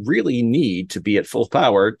 who they really need to be at full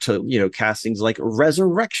power to, cast things like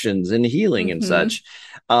resurrections and healing and Mm-hmm. such,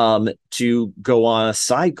 to go on a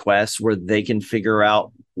side quest where they can figure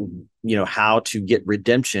out, how to get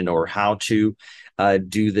redemption or how to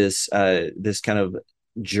do this kind of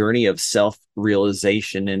journey of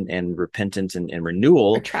self-realization and repentance and Or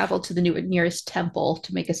renewal. travel to the nearest temple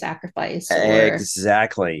to make a sacrifice, or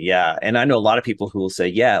Exactly. Yeah. And I know a lot of people who will say,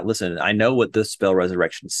 yeah, listen, I know what this spell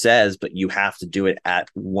resurrection says, but you have to do it at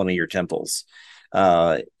one of your temples.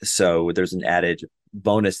 So there's an added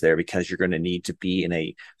bonus there because you're going to need to be in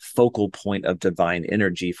a focal point of divine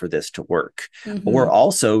energy for this to work. Or mm-hmm.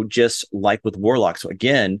 also, just like with warlocks, so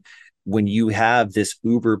again, when you have this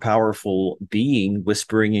uber powerful being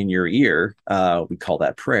whispering in your ear, we call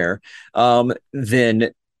that prayer, then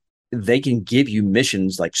they can give you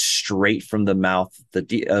missions like straight from the mouth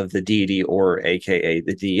of the deity or aka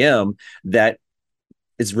the DM that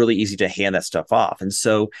it's really easy to hand that stuff off. And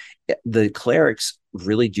so the clerics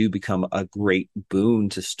really do become a great boon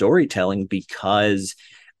to storytelling because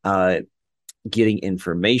uh, getting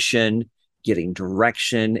information, getting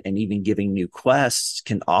direction, and even giving new quests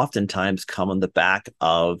can oftentimes come on the back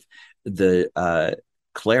of the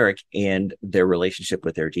cleric and their relationship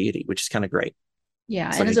with their deity, which is kind of great. Yeah,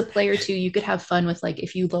 It's and like as a a player too, you could have fun with like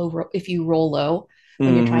if you roll low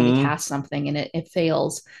when you're trying to mm-hmm. cast something and it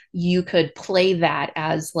fails, you could play that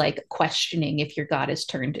as like questioning if your god has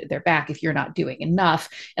turned their back, if you're not doing enough,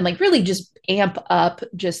 and like really just amp up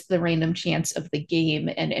just the random chance of the game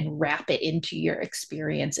and wrap it into your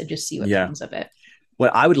experience and just see what Yeah. comes of it.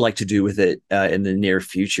 What I would like to do with it in the near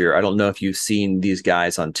future, I don't know if you've seen these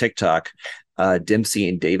guys on TikTok, Dempsey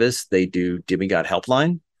and Davis, they do Demigod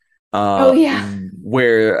Helpline, Oh yeah.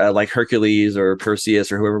 where like Hercules or Perseus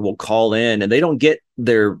or whoever will call in and they don't get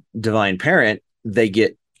their divine parent, they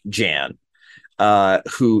get Jan,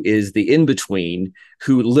 who is the in between,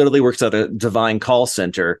 who literally works at a divine call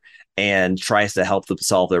center and tries to help them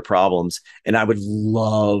solve their problems. And I would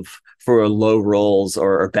love for low rolls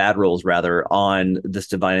or bad rolls rather on this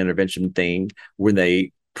divine intervention thing when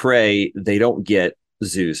they pray, they don't get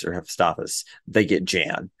Zeus or Hephaestus, they get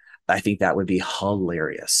Jan. I think that would be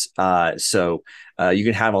hilarious. So you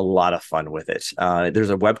can have a lot of fun with it. There's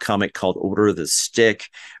a webcomic called Order of the Stick,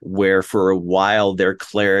 where for a while their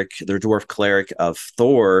cleric, their dwarf cleric of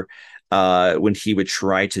Thor, when he would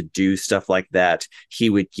try to do stuff like that, he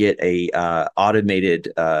would get a automated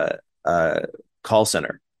uh, call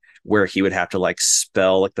center where he would have to like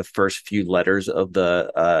spell like the first few letters of the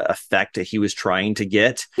effect that he was trying to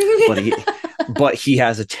get, but he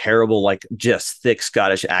has a terrible like just thick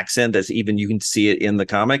Scottish accent that's even you can see it in the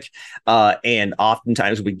comic. And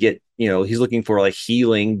oftentimes we get, he's looking for like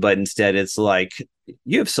healing, but instead it's like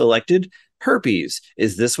you have selected herpes.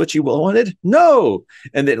 Is this what you wanted? No.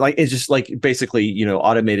 And then like it's just like basically,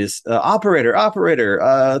 automated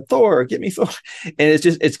operator, Thor, get me Thor. And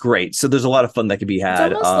it's great. So there's a lot of fun that can be It's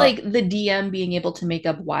had. almost like the DM being able to make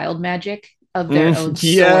up wild magic of their own sort,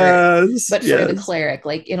 Yes, but for the yes. cleric.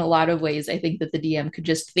 Like in a lot of ways, I think that the DM could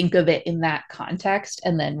just think of it in that context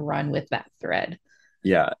and then run with that thread.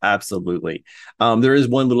 Yeah, absolutely. There is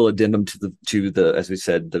one little addendum to the as we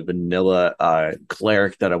said the vanilla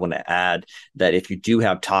cleric that I want to add, that if you do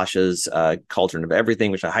have Tasha's Cauldron of Everything,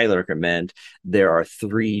 which I highly recommend, there are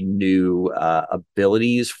 3 new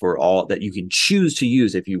abilities for all that you can choose to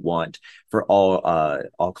use if you want for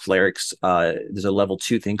all clerics. There's a level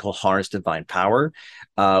 2 thing called Harness Divine Power,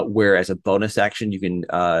 where as a bonus action you can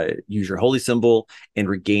use your holy symbol and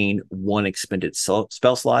regain one expended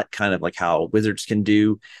spell slot, kind of like how wizards can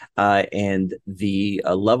do. And the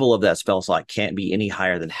level of that spell slot can't be any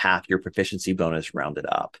higher than half your proficiency bonus rounded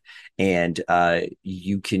up. And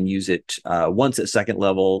you can use it once at second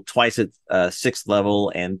level, twice at sixth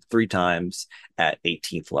level, and 3 times at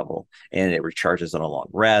 18th level. And it recharges on a long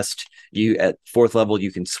rest. You at fourth level,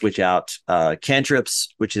 you can switch out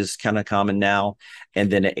cantrips, which is kind of common now.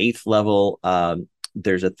 And then at eighth level,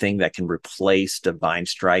 there's a thing that can replace divine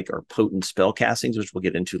strike or potent spell castings, which we'll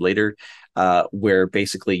get into later, where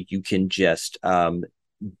basically you can just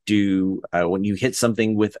do when you hit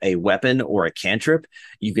something with a weapon or a cantrip,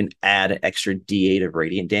 you can add an extra d8 of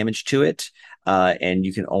radiant damage to it, and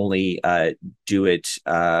you can only do it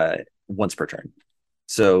once per turn.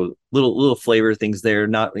 So little flavor things there,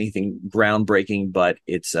 not anything groundbreaking, but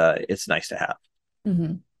it's nice to have.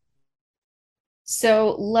 Mm-hmm.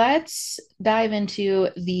 So let's dive into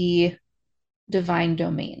the divine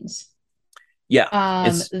domains. Yeah,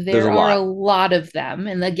 there's a There are a lot. lot of them.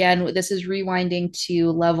 And again, this is rewinding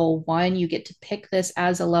to level one. You get to pick this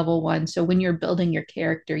as a level one. So when you're building your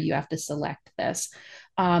character, you have to select this.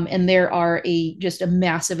 And there are just a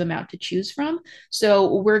massive amount to choose from.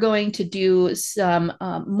 So we're going to do some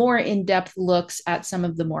more in-depth looks at some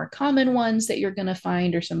of the more common ones that you're going to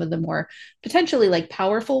find, or some of the more potentially like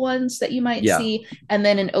powerful ones that you might Yeah, see, and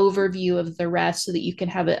then an overview of the rest so that you can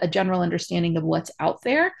have a general understanding of what's out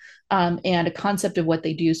there, and a concept of what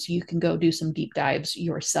they do, so you can go do some deep dives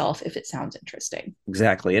yourself if it sounds interesting.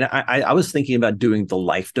 exactly. And I was thinking about doing the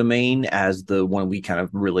life domain as the one we kind of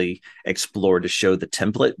really explored to show the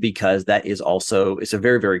template, because that is also, it's a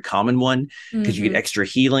very, very common one, because you get Mm-hmm. extra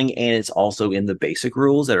healing, and it's also in the basic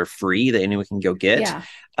rules that are free that anyone can go get. Yeah.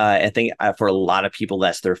 I think for a lot of people,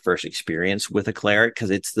 that's their first experience with a cleric, because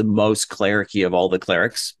it's the most clericy of all the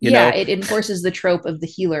clerics, you Yeah, know? it enforces the trope of the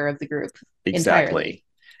healer of the group Exactly. entirely.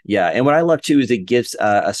 Yeah, and what I love too is it gives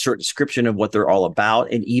a short description of what they're all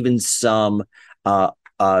about, and even some uh,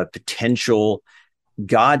 potential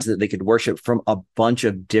gods that they could worship from a bunch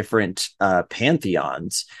of different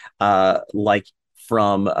pantheons, like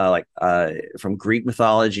from Greek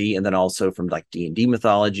mythology, and then also from like D&D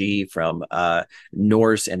mythology, from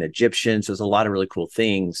Norse and Egyptian. So there's a lot of really cool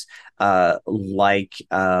things, where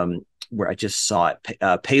I just saw it,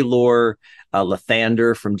 Pelor,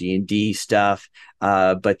 Lathander from D&D stuff,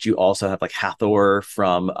 but you also have like Hathor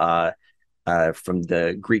from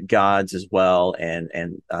the Greek gods as well,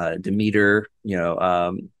 and Demeter,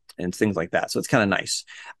 and things like that. So it's kind of nice.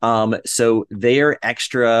 So their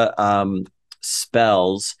extra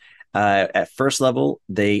spells, at first level,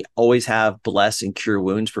 they always have bless and cure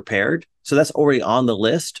wounds prepared. So that's already on the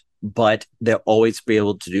list, but they'll always be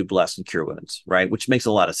able to do bless and cure wounds, right? Which makes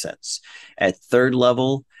a lot of sense. At third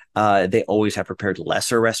level, they always have prepared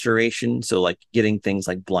lesser restoration. So, like getting things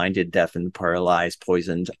like blinded, deafened, paralyzed,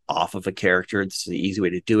 poisoned off of a character. This is the easy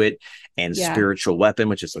way to do it. And Yeah. spiritual weapon,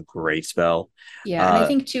 which is a great spell. Yeah. And I Uh,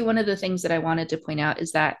 think, too, one of the things that I wanted to point out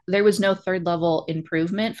is that there was no third level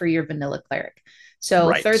improvement for your vanilla cleric.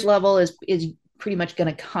 So, third right. level is pretty much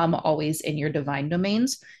going to come always in your divine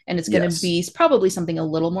domains. And it's going to Yes. be probably something a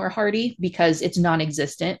little more hardy because it's non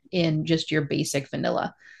existent in just your basic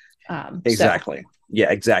vanilla. So, Exactly. Yeah,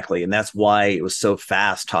 exactly. And that's why it was so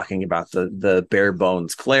fast talking about the bare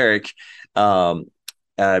bones cleric, um,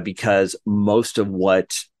 because most of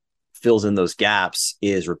what fills in those gaps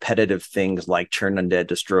is repetitive things like Churn Undead,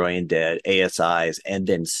 Destroy Undead, ASIs, and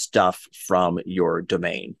then stuff from your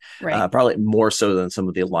domain. right. Probably more so than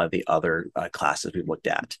a lot of the other classes we've looked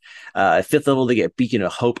at. Fifth level, they get Beacon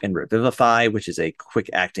of Hope and Revivify, which is a quick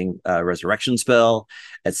acting resurrection spell.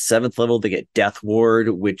 At seventh level, they get Death Ward,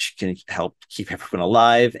 which can help keep everyone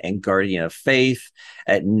alive, and Guardian of Faith.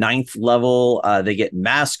 At ninth level, they get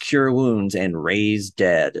Mass Cure Wounds and Raise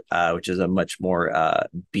Dead, which is a much more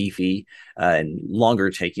beefy and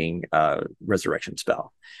longer taking resurrection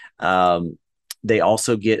spell. They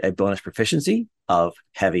also get a bonus proficiency of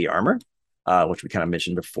heavy armor, which we kind of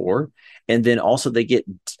mentioned before. And then also they get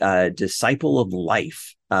Disciple of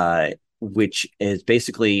Life, which is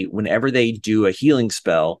basically whenever they do a healing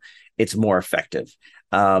spell, it's more effective.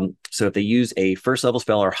 So if they use a first level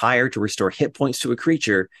spell or higher to restore hit points to a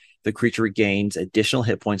creature, the creature regains additional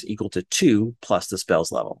hit points equal to 2 plus the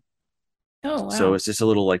spell's level. Oh, So wow. it's just a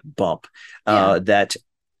little like bump Yeah. that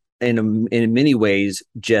in many ways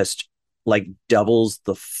just like doubles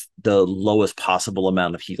the lowest possible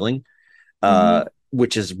amount of healing. Mm-hmm.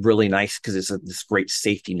 which is really nice because it's this great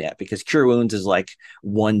safety net. Because Cure Wounds is like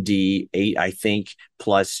 1d8, I think,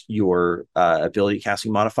 plus your ability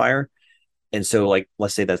casting modifier. And so, like,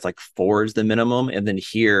 let's say that's like 4 is the minimum, and then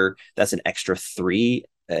here that's an extra 3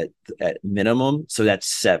 at minimum, so that's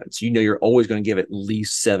 7. So you're always going to give at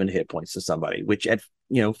least 7 hit points to somebody, which at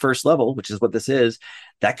first level, which is what this is,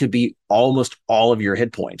 that could be almost all of your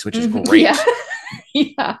hit points, which is Yeah. great.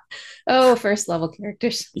 Yeah. Oh, first level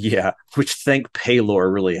characters. Yeah, which thank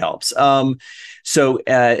Paylor really helps. And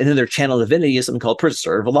then their channel divinity is something called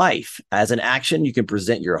Preserve Life. As an action, you can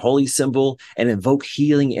present your holy symbol and invoke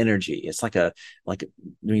healing energy. It's like when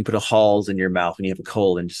you put a Halls in your mouth when you have a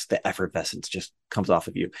cold, and just the effervescence just comes off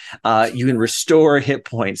of you. You can restore hit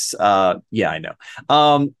points. Yeah, I know.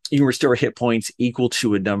 You can restore hit points equal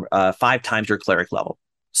to a number 5 times your cleric level.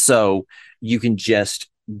 So you can just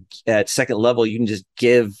at second level, you can just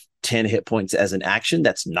give 10 hit points as an action.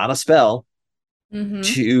 That's not a spell Mm-hmm.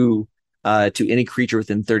 to any creature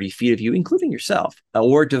within 30 feet of you, including yourself,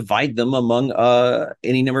 or divide them among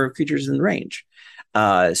any number of creatures in range.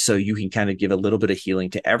 So you can kind of give a little bit of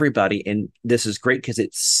healing to everybody. And this is great because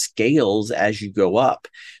it scales as you go up.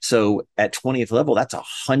 So at 20th level, that's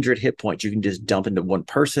 100 hit points. You can just dump into one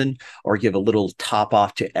person or give a little top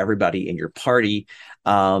off to everybody in your party.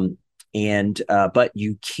 But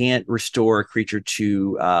you can't restore a creature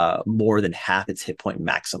to more than half its hit point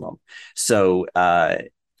maximum. So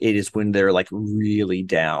it is when they're like really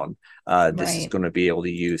down. This is Right. going to be able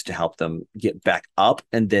to use to help them get back up,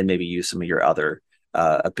 and then maybe use some of your other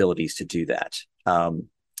abilities to do that.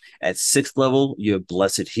 At 6th level, you have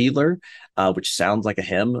Blessed Healer, which sounds like a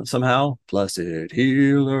hymn somehow. Blessed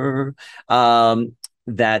Healer.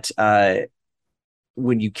 That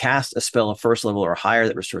when you cast a spell of first level or higher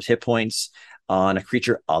that restores hit points on a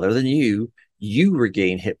creature other than you, you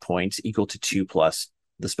regain hit points equal to 2 plus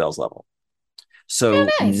the spell's level. Oh, So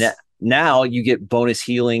nice. now you get bonus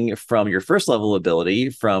healing from your first level ability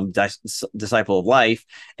from Disciple of Life,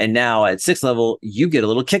 and now at 6th level you get a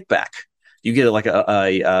little kickback. You get like a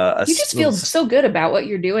You just little, feel so good about what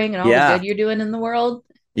you're doing and all the yeah, good you're doing in the world.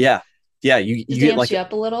 yeah, yeah. Just You get amps like you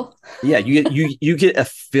up a little. yeah, you get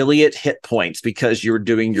affiliate hit points because you're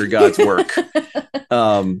doing your God's work.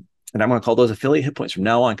 And I'm going to call those affiliate hit points from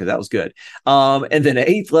now on because that was good. And then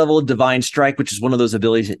 8th level, Divine Strike, which is one of those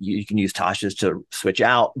abilities that you can use Tasha's to switch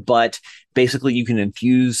out. But basically, you can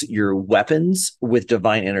infuse your weapons with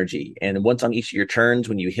divine energy. And once on each of your turns,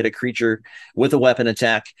 when you hit a creature with a weapon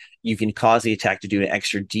attack, you can cause the attack to do an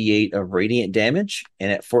extra d8 of radiant damage. And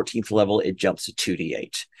at 14th level, it jumps to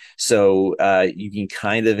 2d8. So you can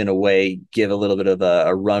kind of, in a way, give a little bit of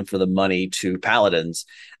a run for the money to paladins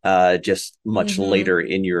just much Mm-hmm. later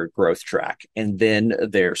in your growth track. And then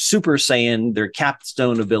their Super Saiyan, their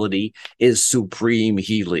capstone ability is Supreme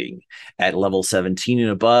Healing at level 17 and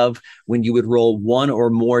above. When you would roll 1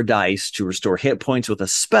 or more dice to restore hit points with a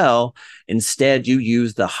spell, instead you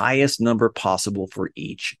use the highest number possible for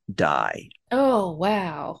each die. Oh,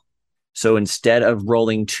 wow. So instead of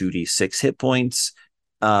rolling 2d6 hit points,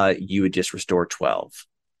 you would just restore 12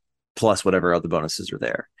 plus whatever other bonuses are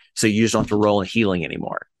there. So you just don't have to roll a healing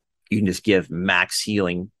anymore. You can just give max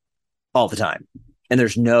healing all the time. And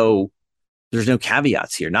there's no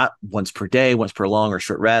caveats here, not once per day, once per long or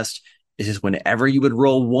short rest. It's just whenever you would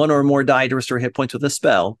roll 1 or more die to restore hit points with a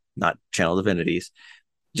spell, not channel divinities,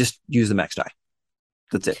 just use the max die.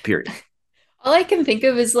 That's it, period. All I can think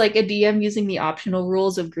of is like a DM using the optional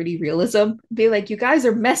rules of gritty realism. Be like, you guys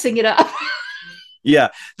are messing it up. Yeah,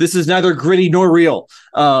 this is neither gritty nor real.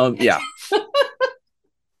 Yeah.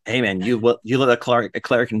 Hey man, you let a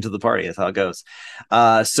cleric into the party. That's how it goes.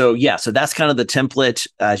 So that's kind of the template.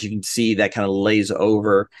 As you can see, that kind of lays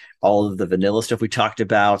over all of the vanilla stuff we talked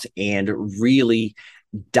about, and really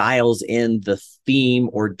dials in the theme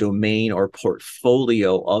or domain or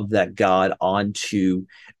portfolio of that god onto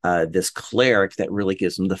this cleric that really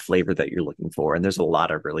gives them the flavor that you're looking for. And there's a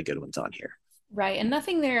lot of really good ones on here. Right. And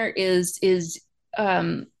nothing there is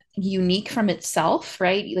unique from itself,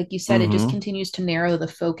 right? Like you said, it just Mm-hmm. continues to narrow the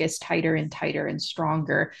focus tighter and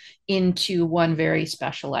stronger into one very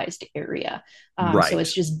specialized area. So Right.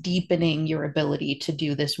 it's just deepening your ability to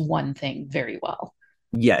do this one thing very well.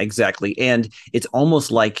 Yeah, exactly. And it's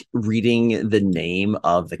almost like reading the name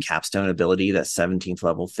of the capstone ability, that 17th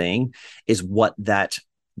level thing, is what that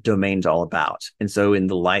domain's all about. And so in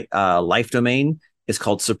the life domain, it's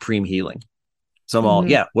called Supreme Healing. So I'm all,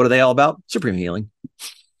 Mm-hmm. yeah, what are they all about? Supreme Healing.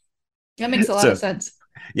 That makes a lot of So sense. It's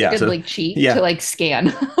a yeah, good so like cheat to yeah, like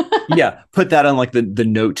scan. yeah, put that on like the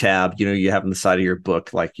note tab, you have on the side of your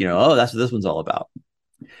book, like, oh, that's what this one's all about.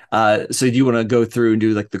 So do you want to go through and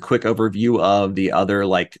do like the quick overview of the other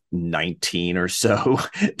like 19 or so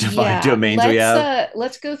defined Yeah, domains we have?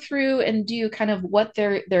 let's go through and do kind of what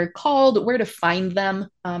they're called, where to find them,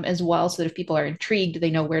 as well, so that if people are intrigued,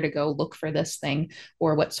 they know where to go look for this thing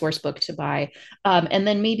or what source book to buy. And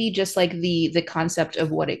then maybe just like the concept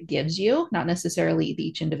of what it gives you, not necessarily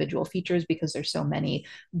each individual features because there's so many,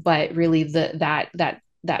 but really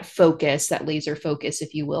that focus, that laser focus,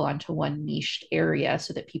 if you will, onto one niche area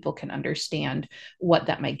so that people can understand what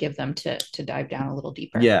that might give them to dive down a little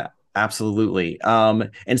deeper. Yeah, absolutely.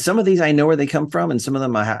 And some of these I know where they come from, and some of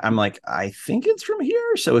them I'm like, I think it's from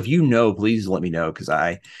here. So if you know, please let me know because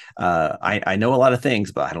I know a lot of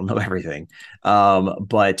things, but I don't know everything.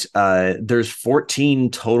 But there's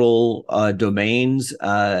 14 total domains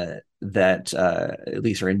that at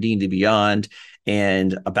least are in D&D Beyond,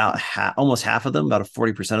 and about almost half of them, about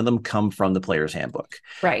 40% of them, come from the player's handbook.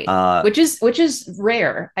 Right. Uh, Which is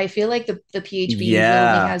rare. I feel like the PHB usually only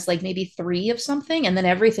yeah, has like maybe three of something, and then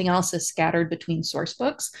everything else is scattered between source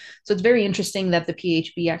books. So it's very interesting that the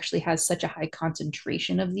PHB actually has such a high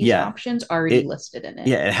concentration of these yeah. options already It listed in it.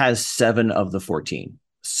 Yeah, it has 7 of the 14.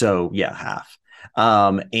 So yeah, half.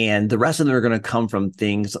 And the rest of them are going to come from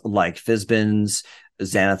things like Fizbins,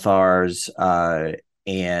 Xanathars,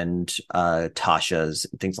 and Tasha's,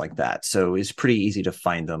 things like that. So it's pretty easy to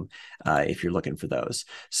find them if you're looking for those.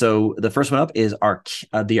 So the first one up is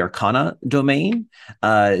the Arcana domain.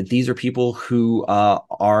 These are people who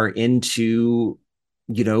are into,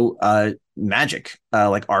 magic,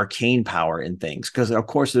 like arcane power and things. Because of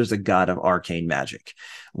course, there's a god of arcane magic.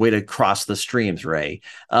 Way to cross the streams, Ray.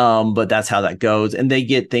 But that's how that goes. And they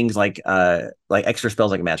get things like extra spells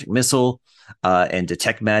like magic missile, and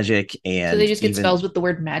detect magic, So they and just get even spells with the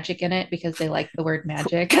word magic in it because they like the word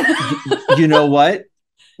magic. you know what?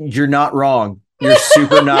 You're not wrong. You're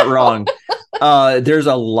super not wrong. There's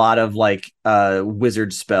a lot of like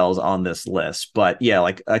wizard spells on this list, but yeah,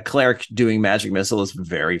 like a cleric doing magic missile is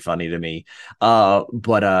very funny to me.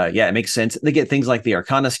 But yeah, it makes sense. They get things like the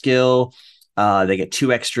Arcana skill. They get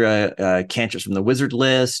 2 extra cantrips from the wizard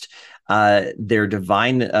list. Their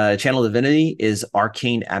divine channel divinity is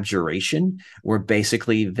arcane abjuration, where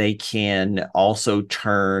basically they can also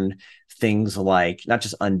turn things like not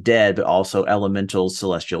just undead, but also elementals,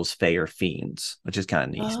 celestials, fae, or fiends, which is kind of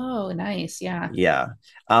neat. Oh, nice. Yeah. Yeah.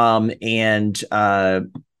 And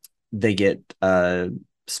they get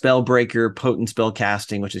spellbreaker, potent spell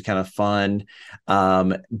casting, which is kind of fun.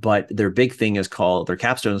 But their capstone is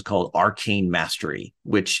called arcane mastery,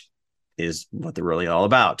 which is what they're really all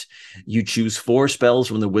about. You choose 4 spells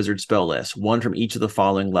from the wizard spell list, 1 from each of the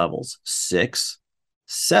following levels: 6,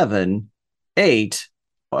 7, 8,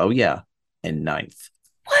 oh yeah, and ninth.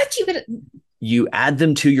 What? You could You add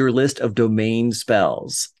them to your list of domain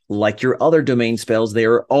spells. Like your other domain spells, they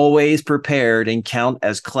are always prepared and count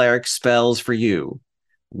as cleric spells for you.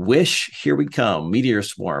 Wish, here we come. Meteor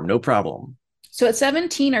Swarm, no problem. so at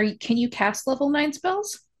 17, can you cast level 9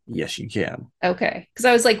 spells? Yes, you can. Okay. Because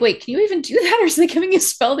I was like, wait, can you even do that? Or is they giving you a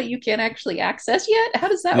spell that you can't actually access yet? How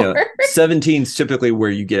does that work? 17 is typically where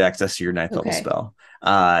you get access to your ninth level Okay. spell.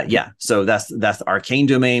 Yeah, so that's the arcane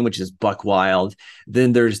domain, which is Buck Wild.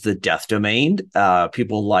 Then there's the death domain.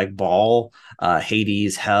 People like Baal,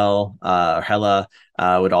 Hades, Hell, Hela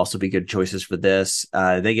would also be good choices for this.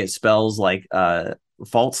 They get spells like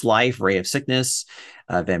False Life, Ray of Sickness,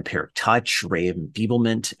 Vampiric Touch, Ray of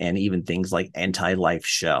Enfeeblement, and even things like Anti-Life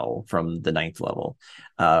Shell from the ninth level,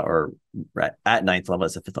 or at ninth level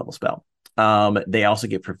as a 5th level spell. They also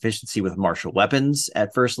get proficiency with martial weapons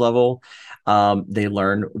at 1st level. They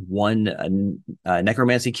learn 1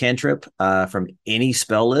 necromancy cantrip from any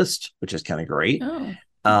spell list, which is kind of great. Oh.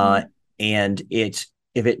 Uh, Mhm. and if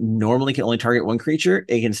it normally can only target 1 creature,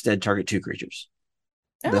 it can instead target 2 creatures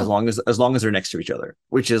Oh. as long as they're next to each other,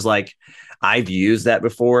 which is like I've used that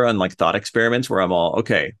before on like thought experiments where I'm all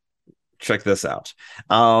okay, check this out.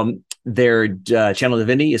 Their channel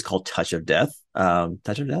divinity is called Touch of Death,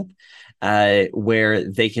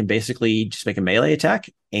 where they can basically just make a melee attack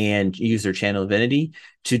and use their channel divinity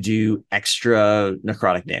to do extra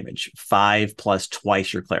necrotic damage, 5 plus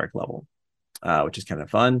twice your cleric level, which is kind of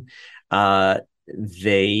fun.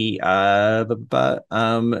 They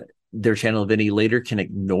Their channel divinity later can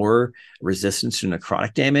ignore resistance to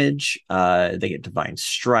necrotic damage. They get divine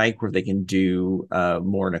strike where they can do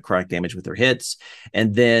more necrotic damage with their hits,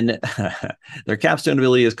 and then their capstone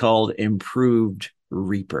ability is called improved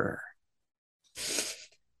reaper.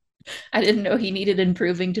 I didn't know he needed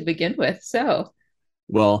improving to begin with. So,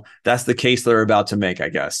 Well, that's the case they're about to make, I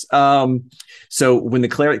guess. So when the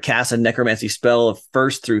cleric casts a necromancy spell of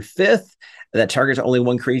 1st through 5th, that targets only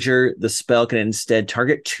one creature, the spell can instead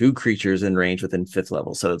target two creatures in range within fifth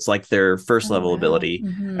level. So it's like their first Oh level wow. ability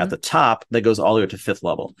at Mm-hmm. the top that goes all the way to fifth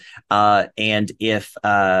level. But if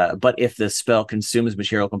the spell consumes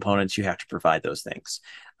material components, you have to provide those things.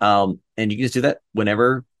 And you can just do that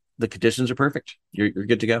whenever the conditions are perfect. You're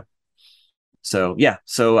good to go. So yeah,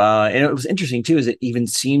 and it was interesting too, is it even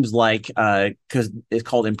seems like because it's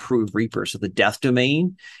called Improved Reaper, so the death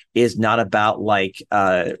domain is not about like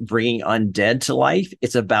bringing undead to life.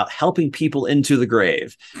 It's about helping people into the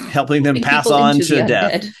grave, helping them Putting pass people on into the to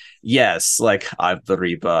death. undead. Yes, like I'm the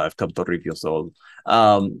Reaper, I've come to reap your soul.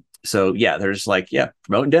 So yeah, there's like, yeah,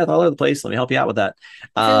 promoting death all over the place. Let me help you out with that.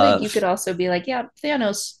 I feel like Uh, you could also be like, yeah,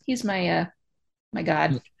 Thanos, he's my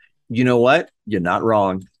god. you know what? You're not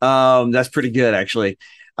wrong. That's pretty good, actually.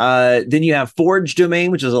 Then you have Forge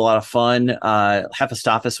Domain, which is a lot of fun.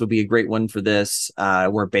 Hephaestus would be a great one for this,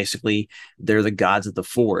 where basically they're the gods of the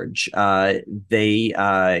Forge.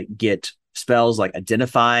 They get spells like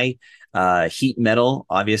Identify, Heat Metal,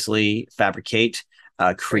 obviously, Fabricate,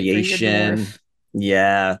 Great for your Creation. dwarf.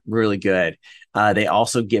 Yeah, really good. They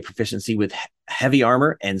also get proficiency with heavy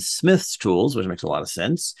armor and smith's tools, which makes a lot of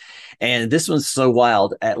sense. And this one's so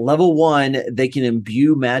wild. At level 1, they can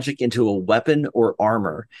imbue magic into a weapon or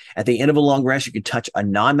armor. At the end of a long rest, you can touch a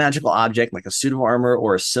non-magical object like a suit of armor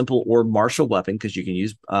or a simple or martial weapon, because you can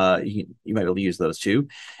use you might be able to use those too,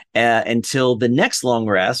 until the next long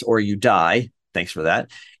rest or you die. Thanks for that.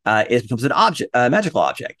 It becomes an object, a magical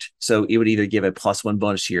object. So it would either give a +1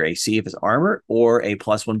 bonus to your AC if it's armor, or a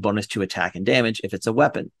 +1 bonus to attack and damage if it's a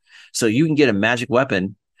weapon. So you can get a magic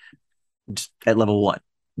weapon at level 1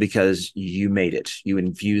 because you made it. You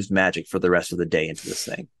infused magic for the rest of the day into this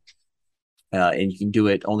thing. And you can do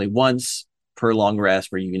it only once per long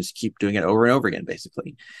rest, where you can just keep doing it over and over again,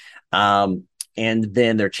 basically. Um, and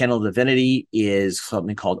then their channel of divinity is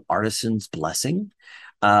something called Artisan's Blessing.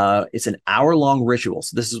 It's an hour-long ritual.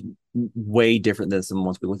 So this is way different than some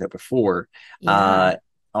ones we looked at before. Yeah. Uh,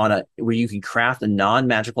 on a where you can craft a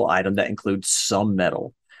non-magical item that includes some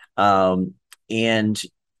metal. And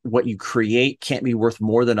what you create can't be worth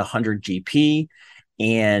more than 100 GP.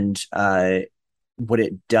 And what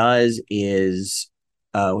it does is,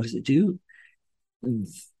 what does it do?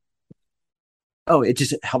 Oh, it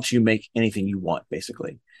just helps you make anything you want,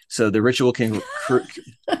 basically. So the ritual can,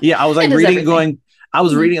 yeah, I was like It does reading it everything. going, I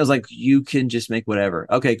was Mhm. reading, I was like, you can just make whatever.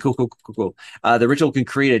 Okay, cool, cool, cool, cool. The ritual can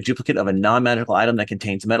create a duplicate of a non-magical item that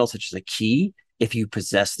contains metal, such as a key, if you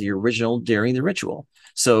possess the original during the ritual.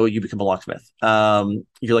 So you become a locksmith.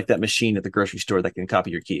 You're like that machine at the grocery store that can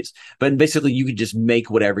copy your keys. But basically, you can just make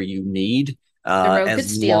whatever you need, The rogue as could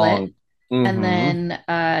steal it long. and Mm-hmm.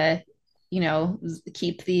 then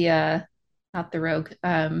keep the not the rogue.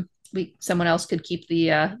 We someone else could keep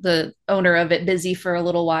the owner of it busy for a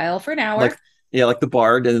little while, for an Like, hour. yeah, like the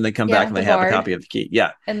bard, and then they come back Yeah, and the they have the bard. copy of the key.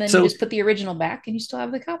 Yeah. And then you So just put the original back and you still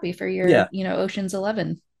have the copy for your, yeah, Ocean's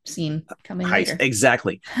 11 scene coming heist, later.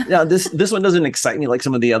 exactly. Now this one doesn't excite me like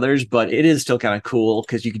some of the others, but it is still kind of cool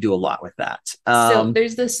because you can do a lot with that. So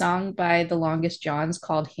there's this song by The Longest Johns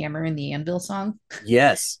called Hammer and the Anvil Song.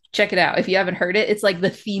 Yes. Check it out. If you haven't heard it, it's like the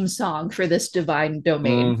theme song for this divine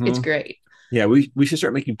domain. It's Mm-hmm. great. Yeah, we should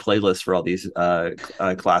start making playlists for all these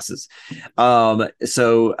classes.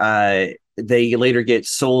 They later get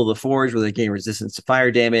Soul of the Forge, where they gain resistance to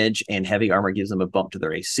fire damage, and heavy armor gives them a bump to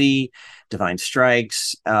their AC. Divine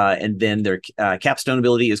Strikes, and then their capstone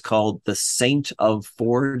ability is called the Saint of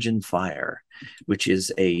Forge and Fire, which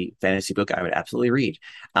is a fantasy book I would absolutely read.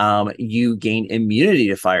 You gain immunity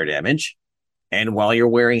to fire damage, and while you're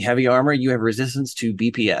wearing heavy armor, you have resistance to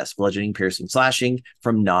BPS, bludgeoning, piercing, slashing,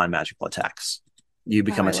 from non-magical attacks. You Oh,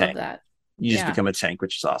 become I a love tank. that. You just Yeah. become a tank,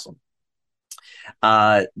 which is awesome.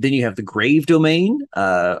 Then you have the Grave Domain.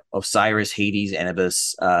 Osiris, Hades,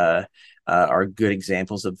 Anubis are good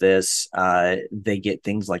examples of this. They get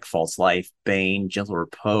things like False Life, Bane, Gentle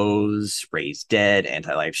Repose, Raised Dead,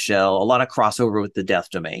 Anti-Life Shell, a lot of crossover with the Death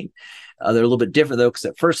Domain. They're a little bit different, though, because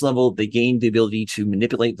at first level, they gain the ability to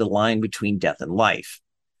manipulate the line between death and life.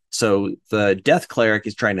 So the Death Cleric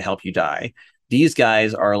is trying to help you die. These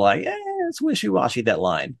guys are like, it's wishy-washy, that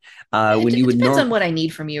line. When you It would depends norm on what I need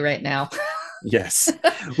from you right now. Yes.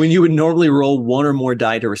 When you would normally roll one or more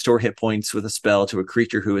die to restore hit points with a spell to a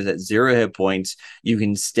creature who is at 0 hit points, you can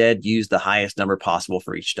instead use the highest number possible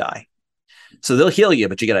for each die. So they'll heal you,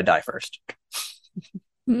 but you got to die first,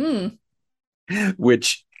 Hmm.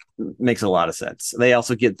 which makes a lot of sense. They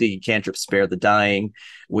also get the cantrip Spare the Dying,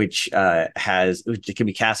 which can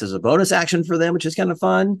be cast as a bonus action for them, which is kind of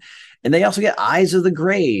fun. And they also get Eyes of the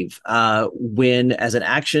Grave, when, as an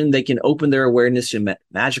action, they can open their awareness to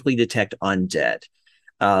magically detect undead.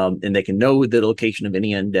 And they can know the location of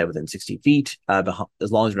any undead within 60 feet, as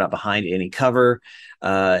long as they're not behind any cover,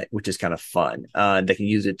 which is kind of fun. They can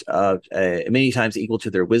use it many times equal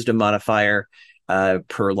to their wisdom modifier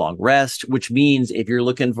per long rest, which means if you're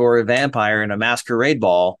looking for a vampire in a masquerade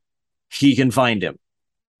ball, he can find him.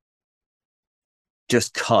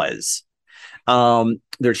 Just cuz.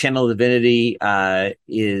 Their channel divinity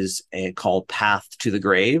is called Path to the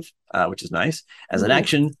Grave, which is nice. As an Ooh.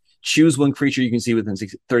 action, choose one creature you can see within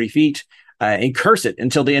 30 feet and curse it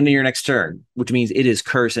until the end of your next turn, which means it is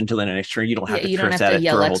cursed until the end of next turn. You don't have Yeah, to you don't curse have at to it for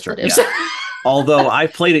yell a whole turn. expletives. Yeah. Although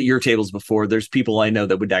I've played at your tables before, there's people I know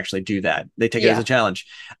that would actually do that. They take it as a Yeah. challenge.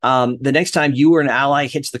 The next time you or an ally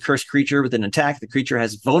hits the cursed creature with an attack, the creature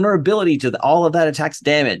has vulnerability to all of that attack's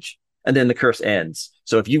damage, and then the curse ends.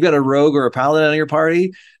 So if you've got a rogue or a paladin on your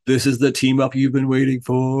party, this is the team up you've been waiting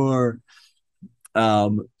for.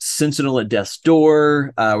 Sentinel at Death's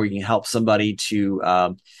Door, where you can help somebody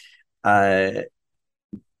uh,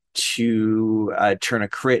 to turn a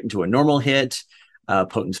crit into a normal hit,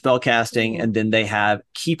 potent spell casting, Ooh. and then they have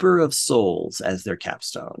Keeper of Souls as their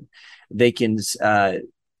capstone. They can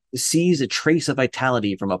seize a trace of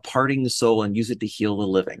vitality from a parting soul and use it to heal the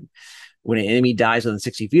living. When an enemy dies within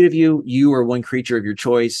 60 feet of you, you or one creature of your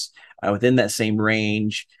choice within that same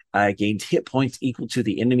range gains hit points equal to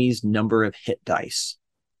the enemy's number of hit dice.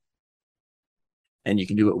 And you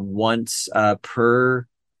can do it once per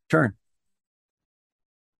turn.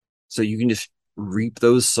 So you can just reap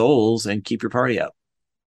those souls and keep your party up.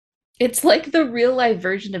 It's like the real life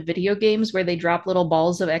version of video games where they drop little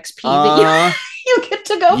balls of XP that you Uh you get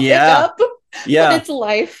to go pick yeah. up, but Yeah. it's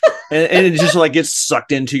life. And it just like gets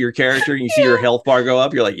sucked into your character and you see your Yeah. health bar go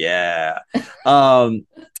up. You're like, yeah. Um,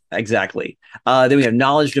 exactly. Then we have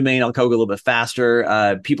knowledge domain. I'll go a little bit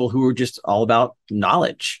faster. People who are just all about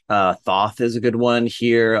knowledge. Thoth is a good one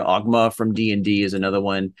here. Ogma from D&D is another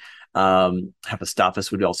one.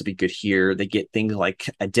 Hephaestus would also be good here. They get things like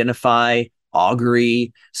identify,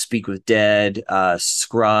 augury, speak with dead,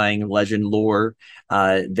 scrying, legend, lore.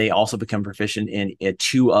 They also become proficient in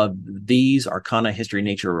two of these: Arcana, History,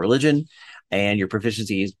 Nature, or Religion, and your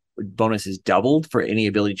proficiency bonus is doubled for any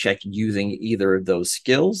ability check using either of those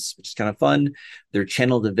skills, which is kind of fun. Their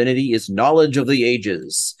channel divinity is Knowledge of the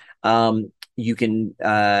Ages. You can,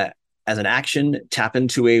 as an action, tap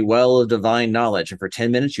into a well of divine knowledge, and for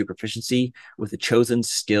 10 minutes, you have proficiency with a chosen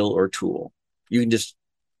skill or tool. You can just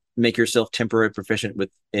make yourself temporarily proficient with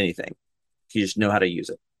anything. You just know how to use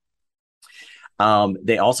it.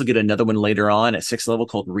 They also get another one later on at 6th level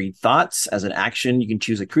called Read Thoughts. As an action, you can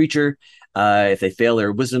choose a creature. If they fail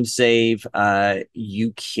their wisdom save,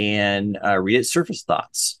 you can read its surface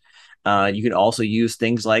thoughts. You can also use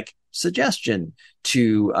things like suggestion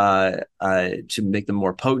to make them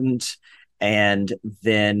more potent. And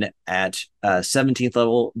then at 17th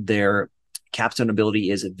level, their capstone ability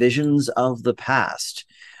is Visions of the Past.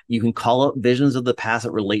 You can call up visions of the past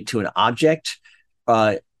that relate to an object,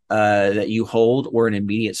 that you hold or in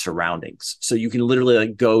immediate surroundings. So you can literally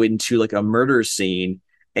like go into like a murder scene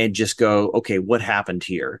and just go, okay, what happened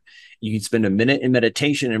here? You can spend a minute in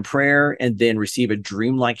meditation and prayer and then receive a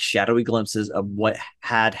dreamlike shadowy glimpses of what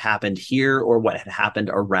had happened here or what had happened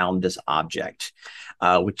around this object,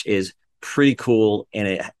 which is pretty cool. And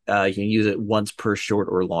you can use it once per short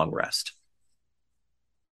or long rest.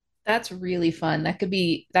 That's really fun. That could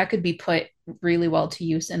be put really well to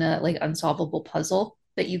use in a like unsolvable puzzle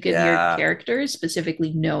that you give your Yeah. characters,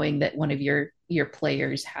 specifically knowing that one of your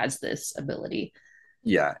players has this ability.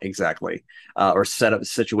 Yeah, exactly. Or set up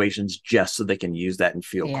situations just so they can use that and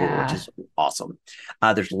feel cool, which Yeah. is awesome.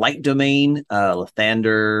 There's Light Domain,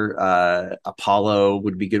 Lathander, Apollo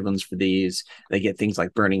would be good ones for these. They get things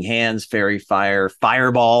like Burning Hands, Fairy Fire,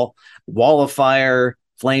 Fireball, Wall of Fire,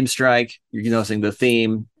 Flame Strike. You're noticing the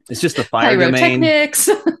theme. It's just the fire domain. Pyrotechnics.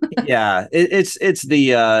 Yeah, it's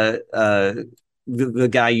the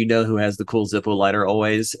guy you know who has the cool Zippo lighter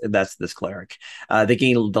always. That's this cleric. They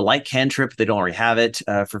gain the light cantrip. They don't already have it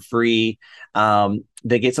for free.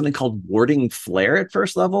 They get something called Warding Flare at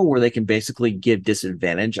 1st level, where they can basically give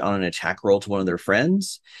disadvantage on an attack roll to one of their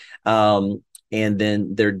friends. And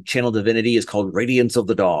then their channel divinity is called Radiance of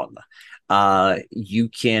the Dawn. You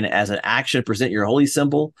can, as an action, present your holy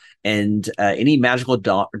symbol, and any magical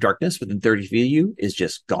darkness within 30 feet of you is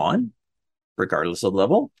just gone, regardless of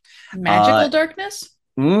level. Uh, Magical darkness?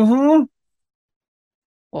 mm-hmm.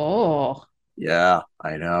 Oh. Yeah,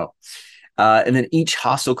 I know. And then each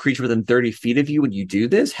hostile creature within 30 feet of you, when you do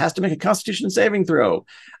this, has to make a Constitution saving throw,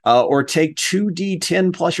 or take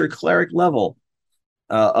 2d10 plus your cleric level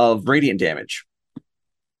of radiant damage.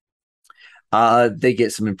 They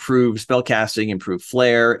get some improved spellcasting, improved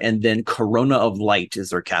flair, and then Corona of Light is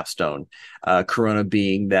their capstone. Corona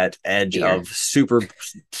being that edge Fear of super,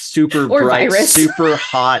 super or bright, virus. super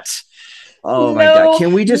hot. Oh my God. No,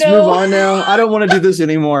 Can we just move no. on now? I don't want to do this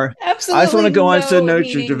anymore. I just want Absolutely to go on to no Notre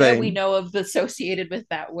meaning that we Dame, know of associated with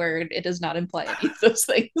that word. It does not imply any of those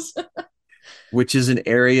things. which is an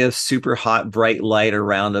area of super hot, bright light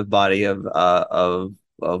around a body of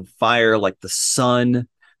fire like the sun.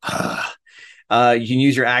 You can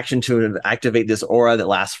use your action to activate this aura that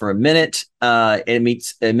lasts for a minute.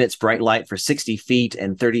 It emits bright light for 60 feet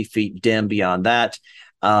and 30 feet dim beyond that.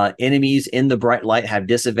 Enemies in the bright light have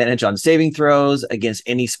disadvantage on saving throws against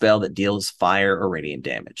any spell that deals fire or radiant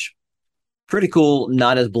damage. Pretty cool.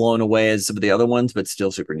 Not as blown away as some of the other ones, but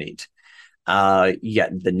still super neat. You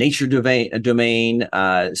got the nature domain.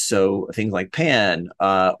 So things like Pan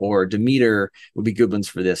or Demeter would be good ones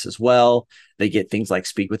for this as well. They get things like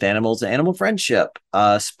speak with animals, animal friendship,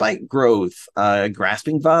 spike growth,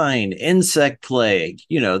 grasping vine, insect plague,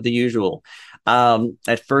 the usual.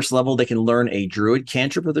 At first level, they can learn a druid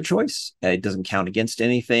cantrip of their choice. It doesn't count against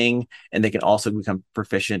anything. And they can also become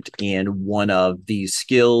proficient in one of these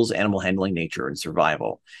skills: animal handling, nature, and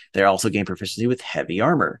survival. They also gain proficiency with heavy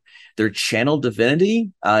armor. Their channel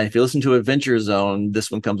divinity, if you listen to Adventure Zone,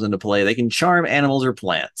 this one comes into play. They can charm animals or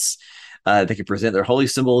plants. They can present their holy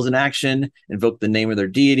symbol as an action, invoke the name of their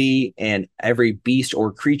deity, and every beast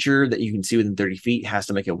or creature that you can see within 30 feet has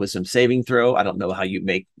to make a wisdom saving throw. I don't know how you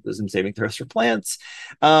make wisdom saving throws for plants,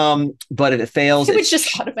 but if it fails, It would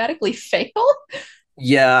just automatically fail.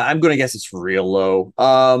 yeah, I'm going to guess it's real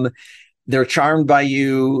low. They're charmed by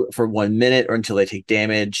you for 1 minute or until they take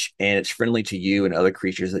damage, and it's friendly to you and other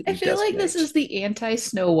creatures that I you feel like this designate. is the anti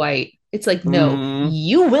Snow White. It's like, no, Mm,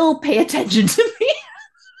 you will pay attention to me.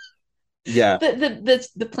 yeah.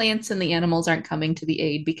 The plants and the animals aren't coming to the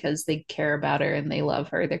aid because they care about her and they love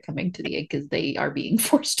her. They're coming to the aid because they are being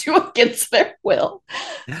forced to against their will.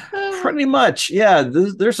 Pretty much. Yeah,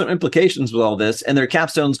 there's some implications with all this. And their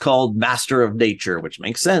capstone's called Master of Nature, which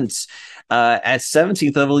makes sense. At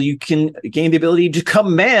 17th level, you can gain the ability to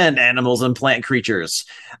command animals and plant creatures.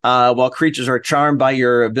 While creatures are charmed by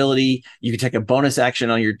your ability, you can take a bonus action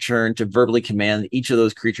on your turn to verbally command each of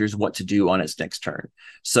those creatures what to do on its next turn.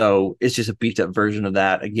 So it's just a beefed up version of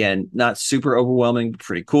that. Again, not super overwhelming, but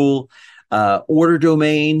pretty cool. Order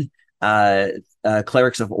domain.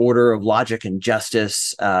 Clerics of order, of logic and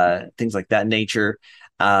justice, things like that nature.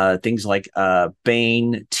 Things like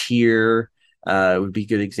Bane, Tyr would be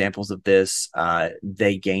good examples of this.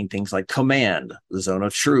 They gain things like command, the zone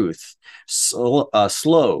of truth,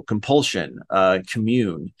 slow, compulsion,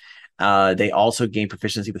 commune. They also gain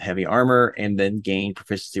proficiency with heavy armor and then gain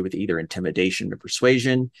proficiency with either intimidation or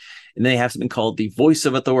persuasion. And they have something called the voice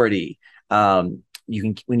of authority. You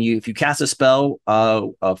can if you cast a spell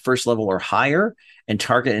first level or higher and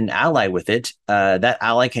target an ally with it, that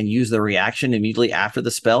ally can use the reaction immediately after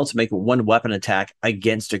the spell to make one weapon attack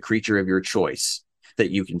against a creature of your choice that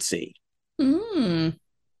you can see. Mm.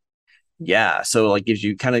 Yeah, so like gives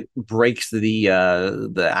you kind of breaks the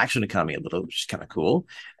action economy a little, which is kind of cool.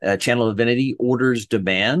 Channel Divinity orders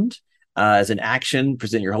demand. As an action,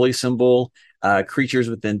 present your holy symbol. Creatures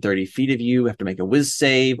within 30 feet of you have to make a whiz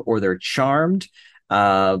save, or they're charmed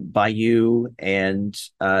by you, and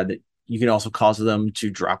you can also cause them to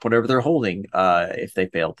drop whatever they're holding if they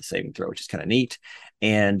fail the saving throw, which is kind of neat.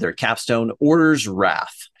 And their capstone orders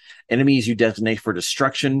wrath. Enemies you designate for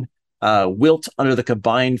destruction wilt under the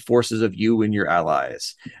combined forces of you and your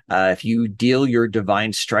allies. If you deal your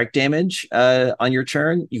divine strike damage on your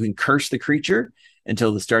turn, you can curse the creature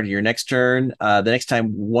until the start of your next turn. The next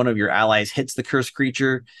time one of your allies hits the cursed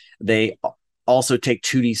creature, they also take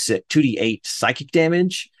 2d8 psychic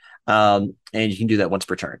damage, and you can do that once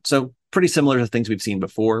per turn. So pretty similar to things we've seen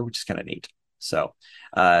before, which is kind of neat. So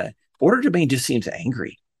Order Domain just seems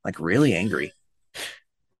angry, like really angry.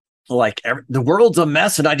 Like the world's a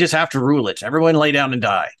mess and I just have to rule it. Everyone lay down and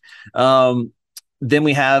die. Then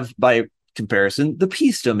we have, by comparison, the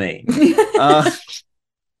Peace Domain.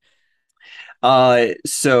 Uh,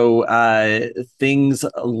 so things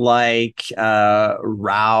like Rao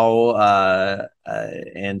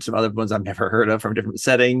and some other ones I've never heard of from different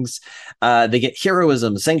settings. They get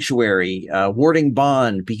Heroism, Sanctuary, Warding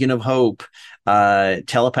Bond, Beacon of Hope,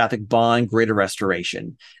 Telepathic Bond, Greater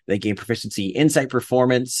Restoration. They gain proficiency, Insight,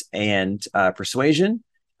 Performance, and Persuasion.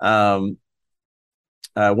 One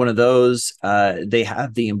of those, they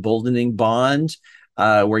have the Emboldening Bond,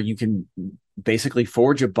 where you can basically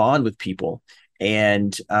forge a bond with people,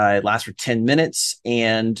 and it lasts for 10 minutes,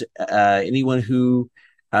 and anyone who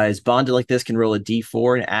Is bonded like this can roll a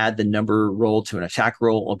d4 and add the number roll to an attack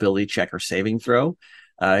roll, ability check, or saving throw.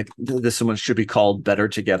 This one should be called Better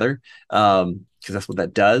Together, because that's what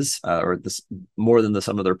that does, or this more than the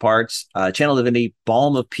sum of their parts. Channel Divinity,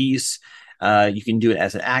 Balm of Peace. You can do it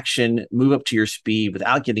as an action, move up to your speed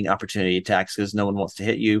without getting opportunity attacks because no one wants to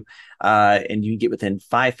hit you. And you can get within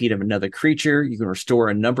 5 feet of another creature. You can restore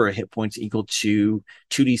a number of hit points equal to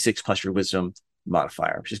 2d6 plus your wisdom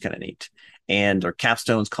modifier, which is kind of neat. And our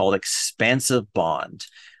capstone's called Expansive Bond.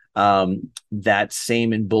 That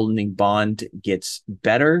same emboldening bond gets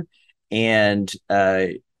better and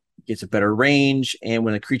gets a better range. And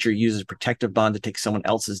when a creature uses protective bond to take someone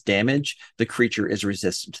else's damage, the creature is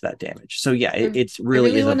resistant to that damage. So yeah, it I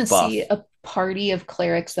really really is a want to buff. see a party of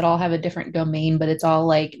clerics that all have a different domain, but it's all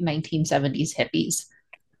like 1970s hippies,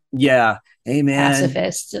 Yeah. Hey man.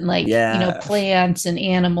 pacifists, and like, Yeah. plants and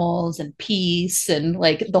animals and peace. And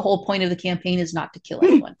like the whole point of the campaign is not to kill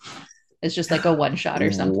anyone. It's just like a one shot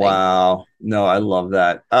or something. Wow. No, I love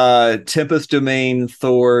that. Tempest Domain,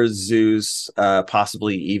 Thor, Zeus,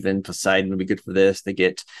 possibly even Poseidon would be good for this. They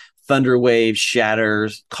get Thunder Wave,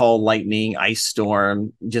 Shatters, Call Lightning, Ice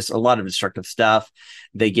Storm, just a lot of destructive stuff.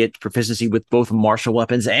 They get proficiency with both martial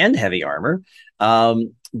weapons and heavy armor.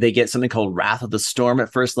 They get something called Wrath of the Storm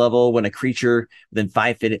at first level. When a creature within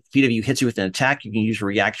 5 feet of you hits you with an attack, you can use a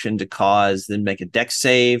reaction to cause then make a dex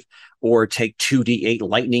save or take 2d8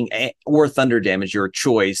 lightning or thunder damage, your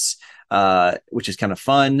choice, which is kind of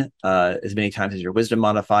fun, as many times as your wisdom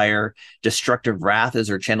modifier. Destructive Wrath is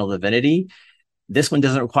her channel divinity. This one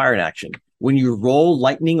doesn't require an action. When you roll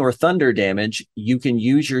lightning or thunder damage, you can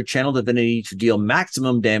use your channel divinity to deal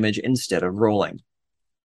maximum damage instead of rolling.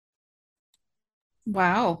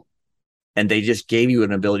 Wow. And they just gave you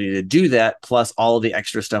an ability to do that, plus all of the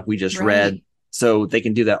extra stuff we just read. Right. So they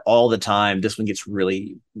can do that all the time. This one gets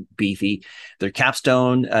really beefy. Their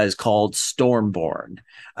capstone is called Stormborn.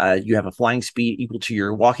 You have a flying speed equal to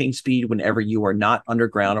your walking speed whenever you are not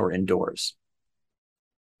underground or indoors.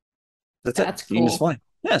 That's it. That's You can just cool. fly.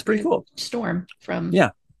 Yeah, it's pretty cool. Storm from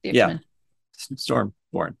Yeah. the Yeah. X-Men.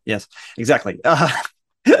 Stormborn. Yes, exactly.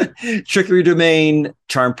 Trickery Domain,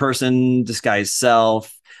 Charm Person, Disguise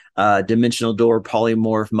Self, Dimensional Door,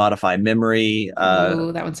 Polymorph, Modify Memory.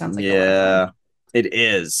 Ooh, that one sounds like a lot of fun. Yeah, it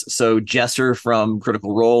is. So Jester from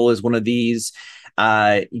Critical Role is one of these.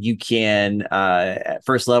 You can, at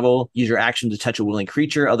first level, use your action to touch a willing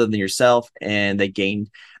creature other than yourself, and they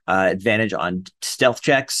gain advantage on stealth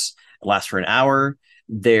checks. It lasts for an hour.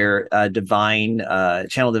 Their divine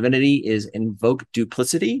channel divinity is Invoke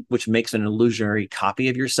Duplicity, which makes an illusionary copy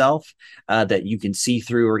of yourself that you can see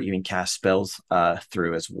through or even cast spells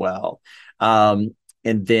through as well. And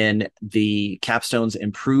then the capstones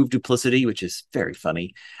improve duplicity, which is very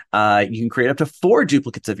funny. You can create up to 4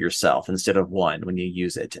 duplicates of yourself instead of 1 when you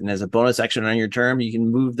use it. And as a bonus action on your turn, you can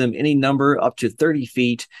move them any number up to 30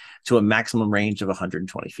 feet to a maximum range of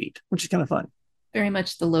 120 feet, which is kind of fun. Very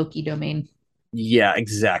much the Loki domain. Yeah,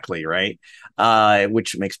 exactly. Right.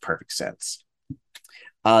 Which makes perfect sense.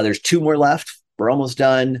 There's 2 more left. We're almost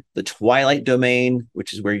done. The Twilight Domain,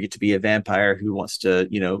 which is where you get to be a vampire who wants to,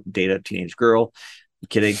 date a teenage girl. I'm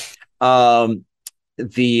kidding. I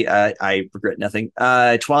regret nothing.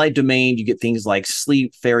 Twilight Domain, you get things like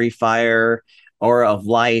Sleep, Fairy Fire, Aura of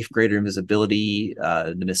Life, Greater Invisibility,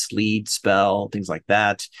 the Mislead spell, things like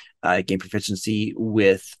that. Gain proficiency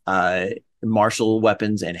with martial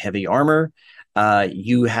weapons and heavy armor.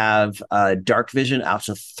 You have dark vision out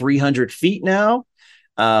to 300 feet now.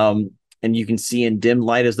 And you can see in dim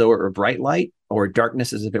light as though it were bright light, or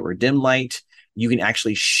darkness as if it were dim light. You can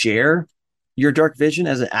actually share your dark vision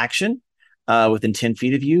as an action within 10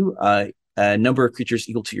 feet of you. A number of creatures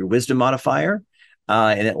equal to your wisdom modifier,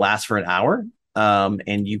 and it lasts for an hour.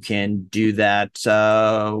 And you can do that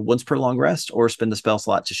once per long rest or spend the spell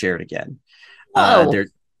slot to share it again. Whoa. There,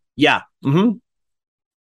 yeah.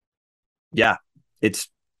 Yeah, it's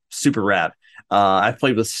super rad. I've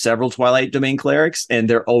played with several Twilight Domain clerics, and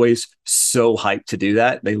they're always so hyped to do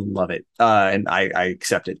that. They love it, and I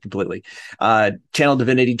accept it completely. Channel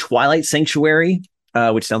Divinity Twilight Sanctuary,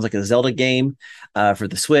 which sounds like a Zelda game for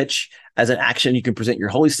the Switch. As an action, you can present your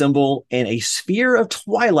holy symbol, and a sphere of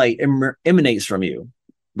twilight emanates from you,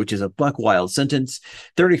 which is a buck wild sentence,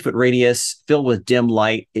 30-foot radius, filled with dim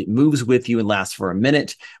light. It moves with you and lasts for a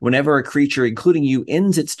minute. Whenever a creature, including you,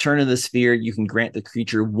 ends its turn in the sphere, you can grant the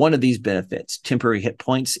creature one of these benefits: temporary hit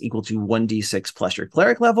points equal to 1d6 plus your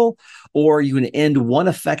cleric level, or you can end one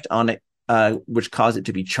effect on it, which cause it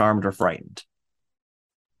to be charmed or frightened,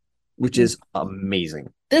 which is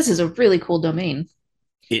amazing. This is a really cool domain.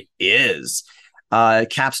 It is.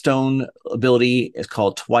 Capstone ability is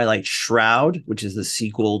called Twilight Shroud, which is the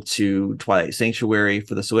sequel to Twilight Sanctuary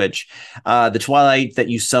for the Switch. The Twilight that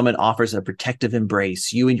you summon offers a protective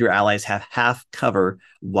embrace. You and your allies have half cover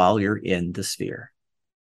while you're in the sphere,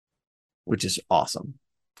 which is awesome.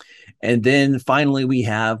 And then finally, we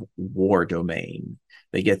have War Domain.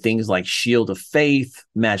 They get things like Shield of Faith,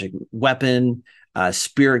 Magic Weapon,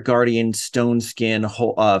 Spirit Guardian, Stone Skin,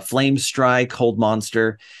 Flame Strike, Hold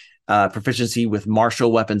Monster, proficiency with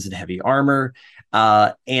martial weapons and heavy armor.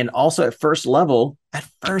 And also at first level,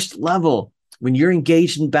 when you're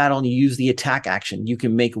engaged in battle and you use the attack action, you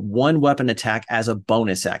can make one weapon attack as a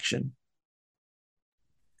bonus action.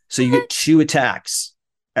 So you get 2 attacks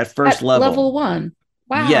at first At level. level 1.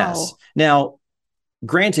 Yes. Wow. Now,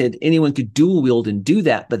 granted, anyone could dual wield and do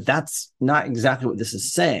that, but that's not exactly what this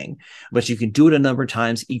is saying. But you can do it a number of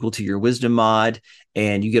times equal to your wisdom mod,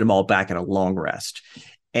 and you get them all back at a long rest.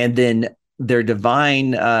 And then their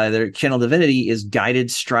their channel divinity is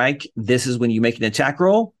guided strike. This is when you make an attack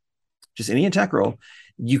roll, just any attack roll.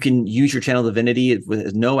 You can use your channel divinity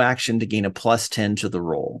with no action to gain a +10 to the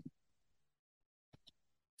roll.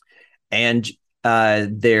 And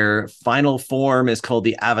their final form is called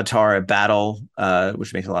the Avatar of Battle,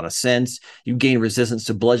 which makes a lot of sense. You gain resistance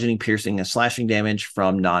to bludgeoning, piercing, and slashing damage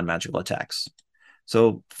from non-magical attacks.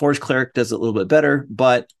 So Forge Cleric does it a little bit better,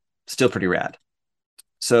 but still pretty rad.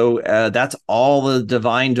 So that's all the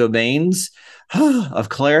divine domains of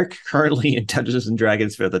Cleric currently in Dungeons and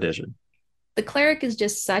Dragons 5th edition. The cleric is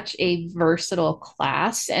just such a versatile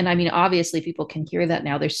class. And I mean, obviously, people can hear that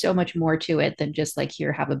now. There's so much more to it than just like,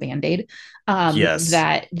 here, have a band-aid. Yes,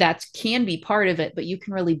 That can be part of it, but you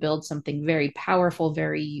can really build something very powerful,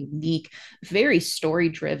 very unique, very story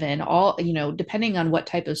driven. All, depending on what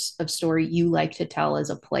type of story you like to tell as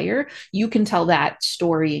a player, you can tell that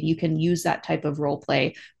story and you can use that type of role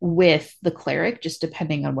play with the cleric, just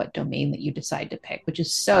depending on what domain that you decide to pick, which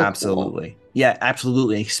is so cool. absolutely. Yeah,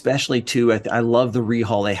 absolutely. Especially too, I love the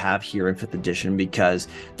rehaul they have here in 5th edition, because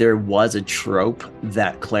there was a trope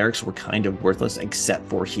that clerics were kind of worthless except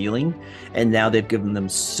for healing. And now they've given them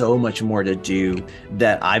so much more to do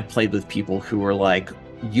that I've played with people who were like,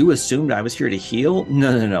 you assumed I was here to heal?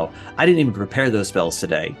 No. I didn't even prepare those spells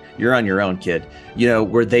today. You're on your own, kid.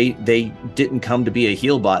 Where they didn't come to be a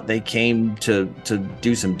heal bot. They came to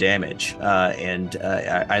do some damage. And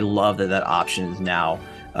I love that option is now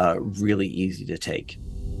really easy to take.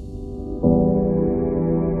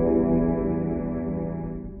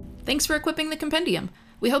 Thanks for equipping the compendium.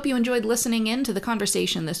 We hope you enjoyed listening in to the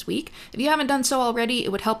conversation this week. If you haven't done so already,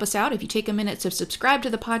 it would help us out if you take a minute to subscribe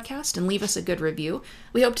to the podcast and leave us a good review.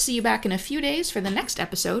 We hope to see you back in a few days for the next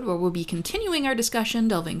episode, where we'll be continuing our discussion,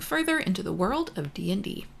 delving further into the world of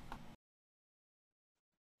D&D.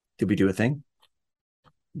 Did we do a thing?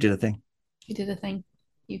 Did a thing. You did a thing.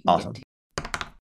 You can Awesome. get to